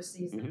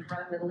democracies and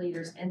Roman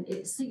leaders, and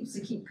it seems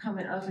to keep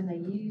coming up, and they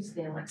use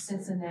them like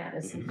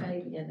Cincinnatus and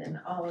Fabian and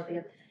all of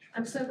them.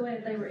 I'm so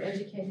glad they were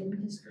educated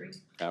in history.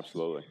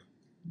 Absolutely.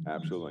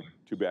 Absolutely.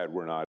 Too bad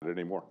we're not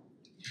anymore.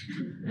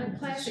 And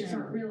classics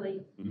aren't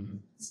really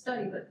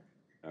studied, but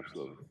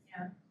Absolutely.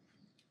 yeah.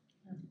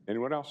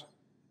 Anyone else?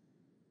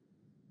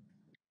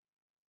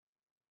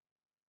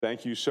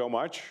 Thank you so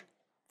much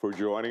for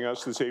joining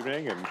us this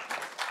evening. And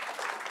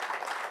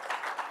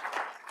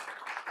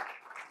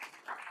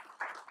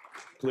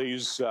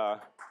please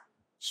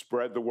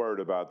spread the word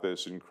about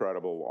this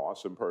incredible,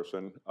 awesome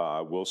person.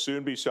 We'll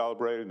soon be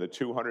celebrating the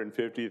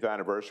 250th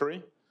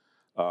anniversary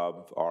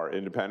of our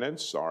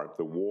independence,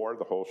 the war,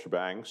 the whole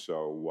shebang.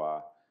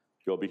 So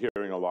you'll be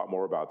hearing a lot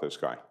more about this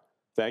guy.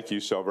 Thank you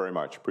so very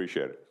much.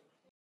 Appreciate it.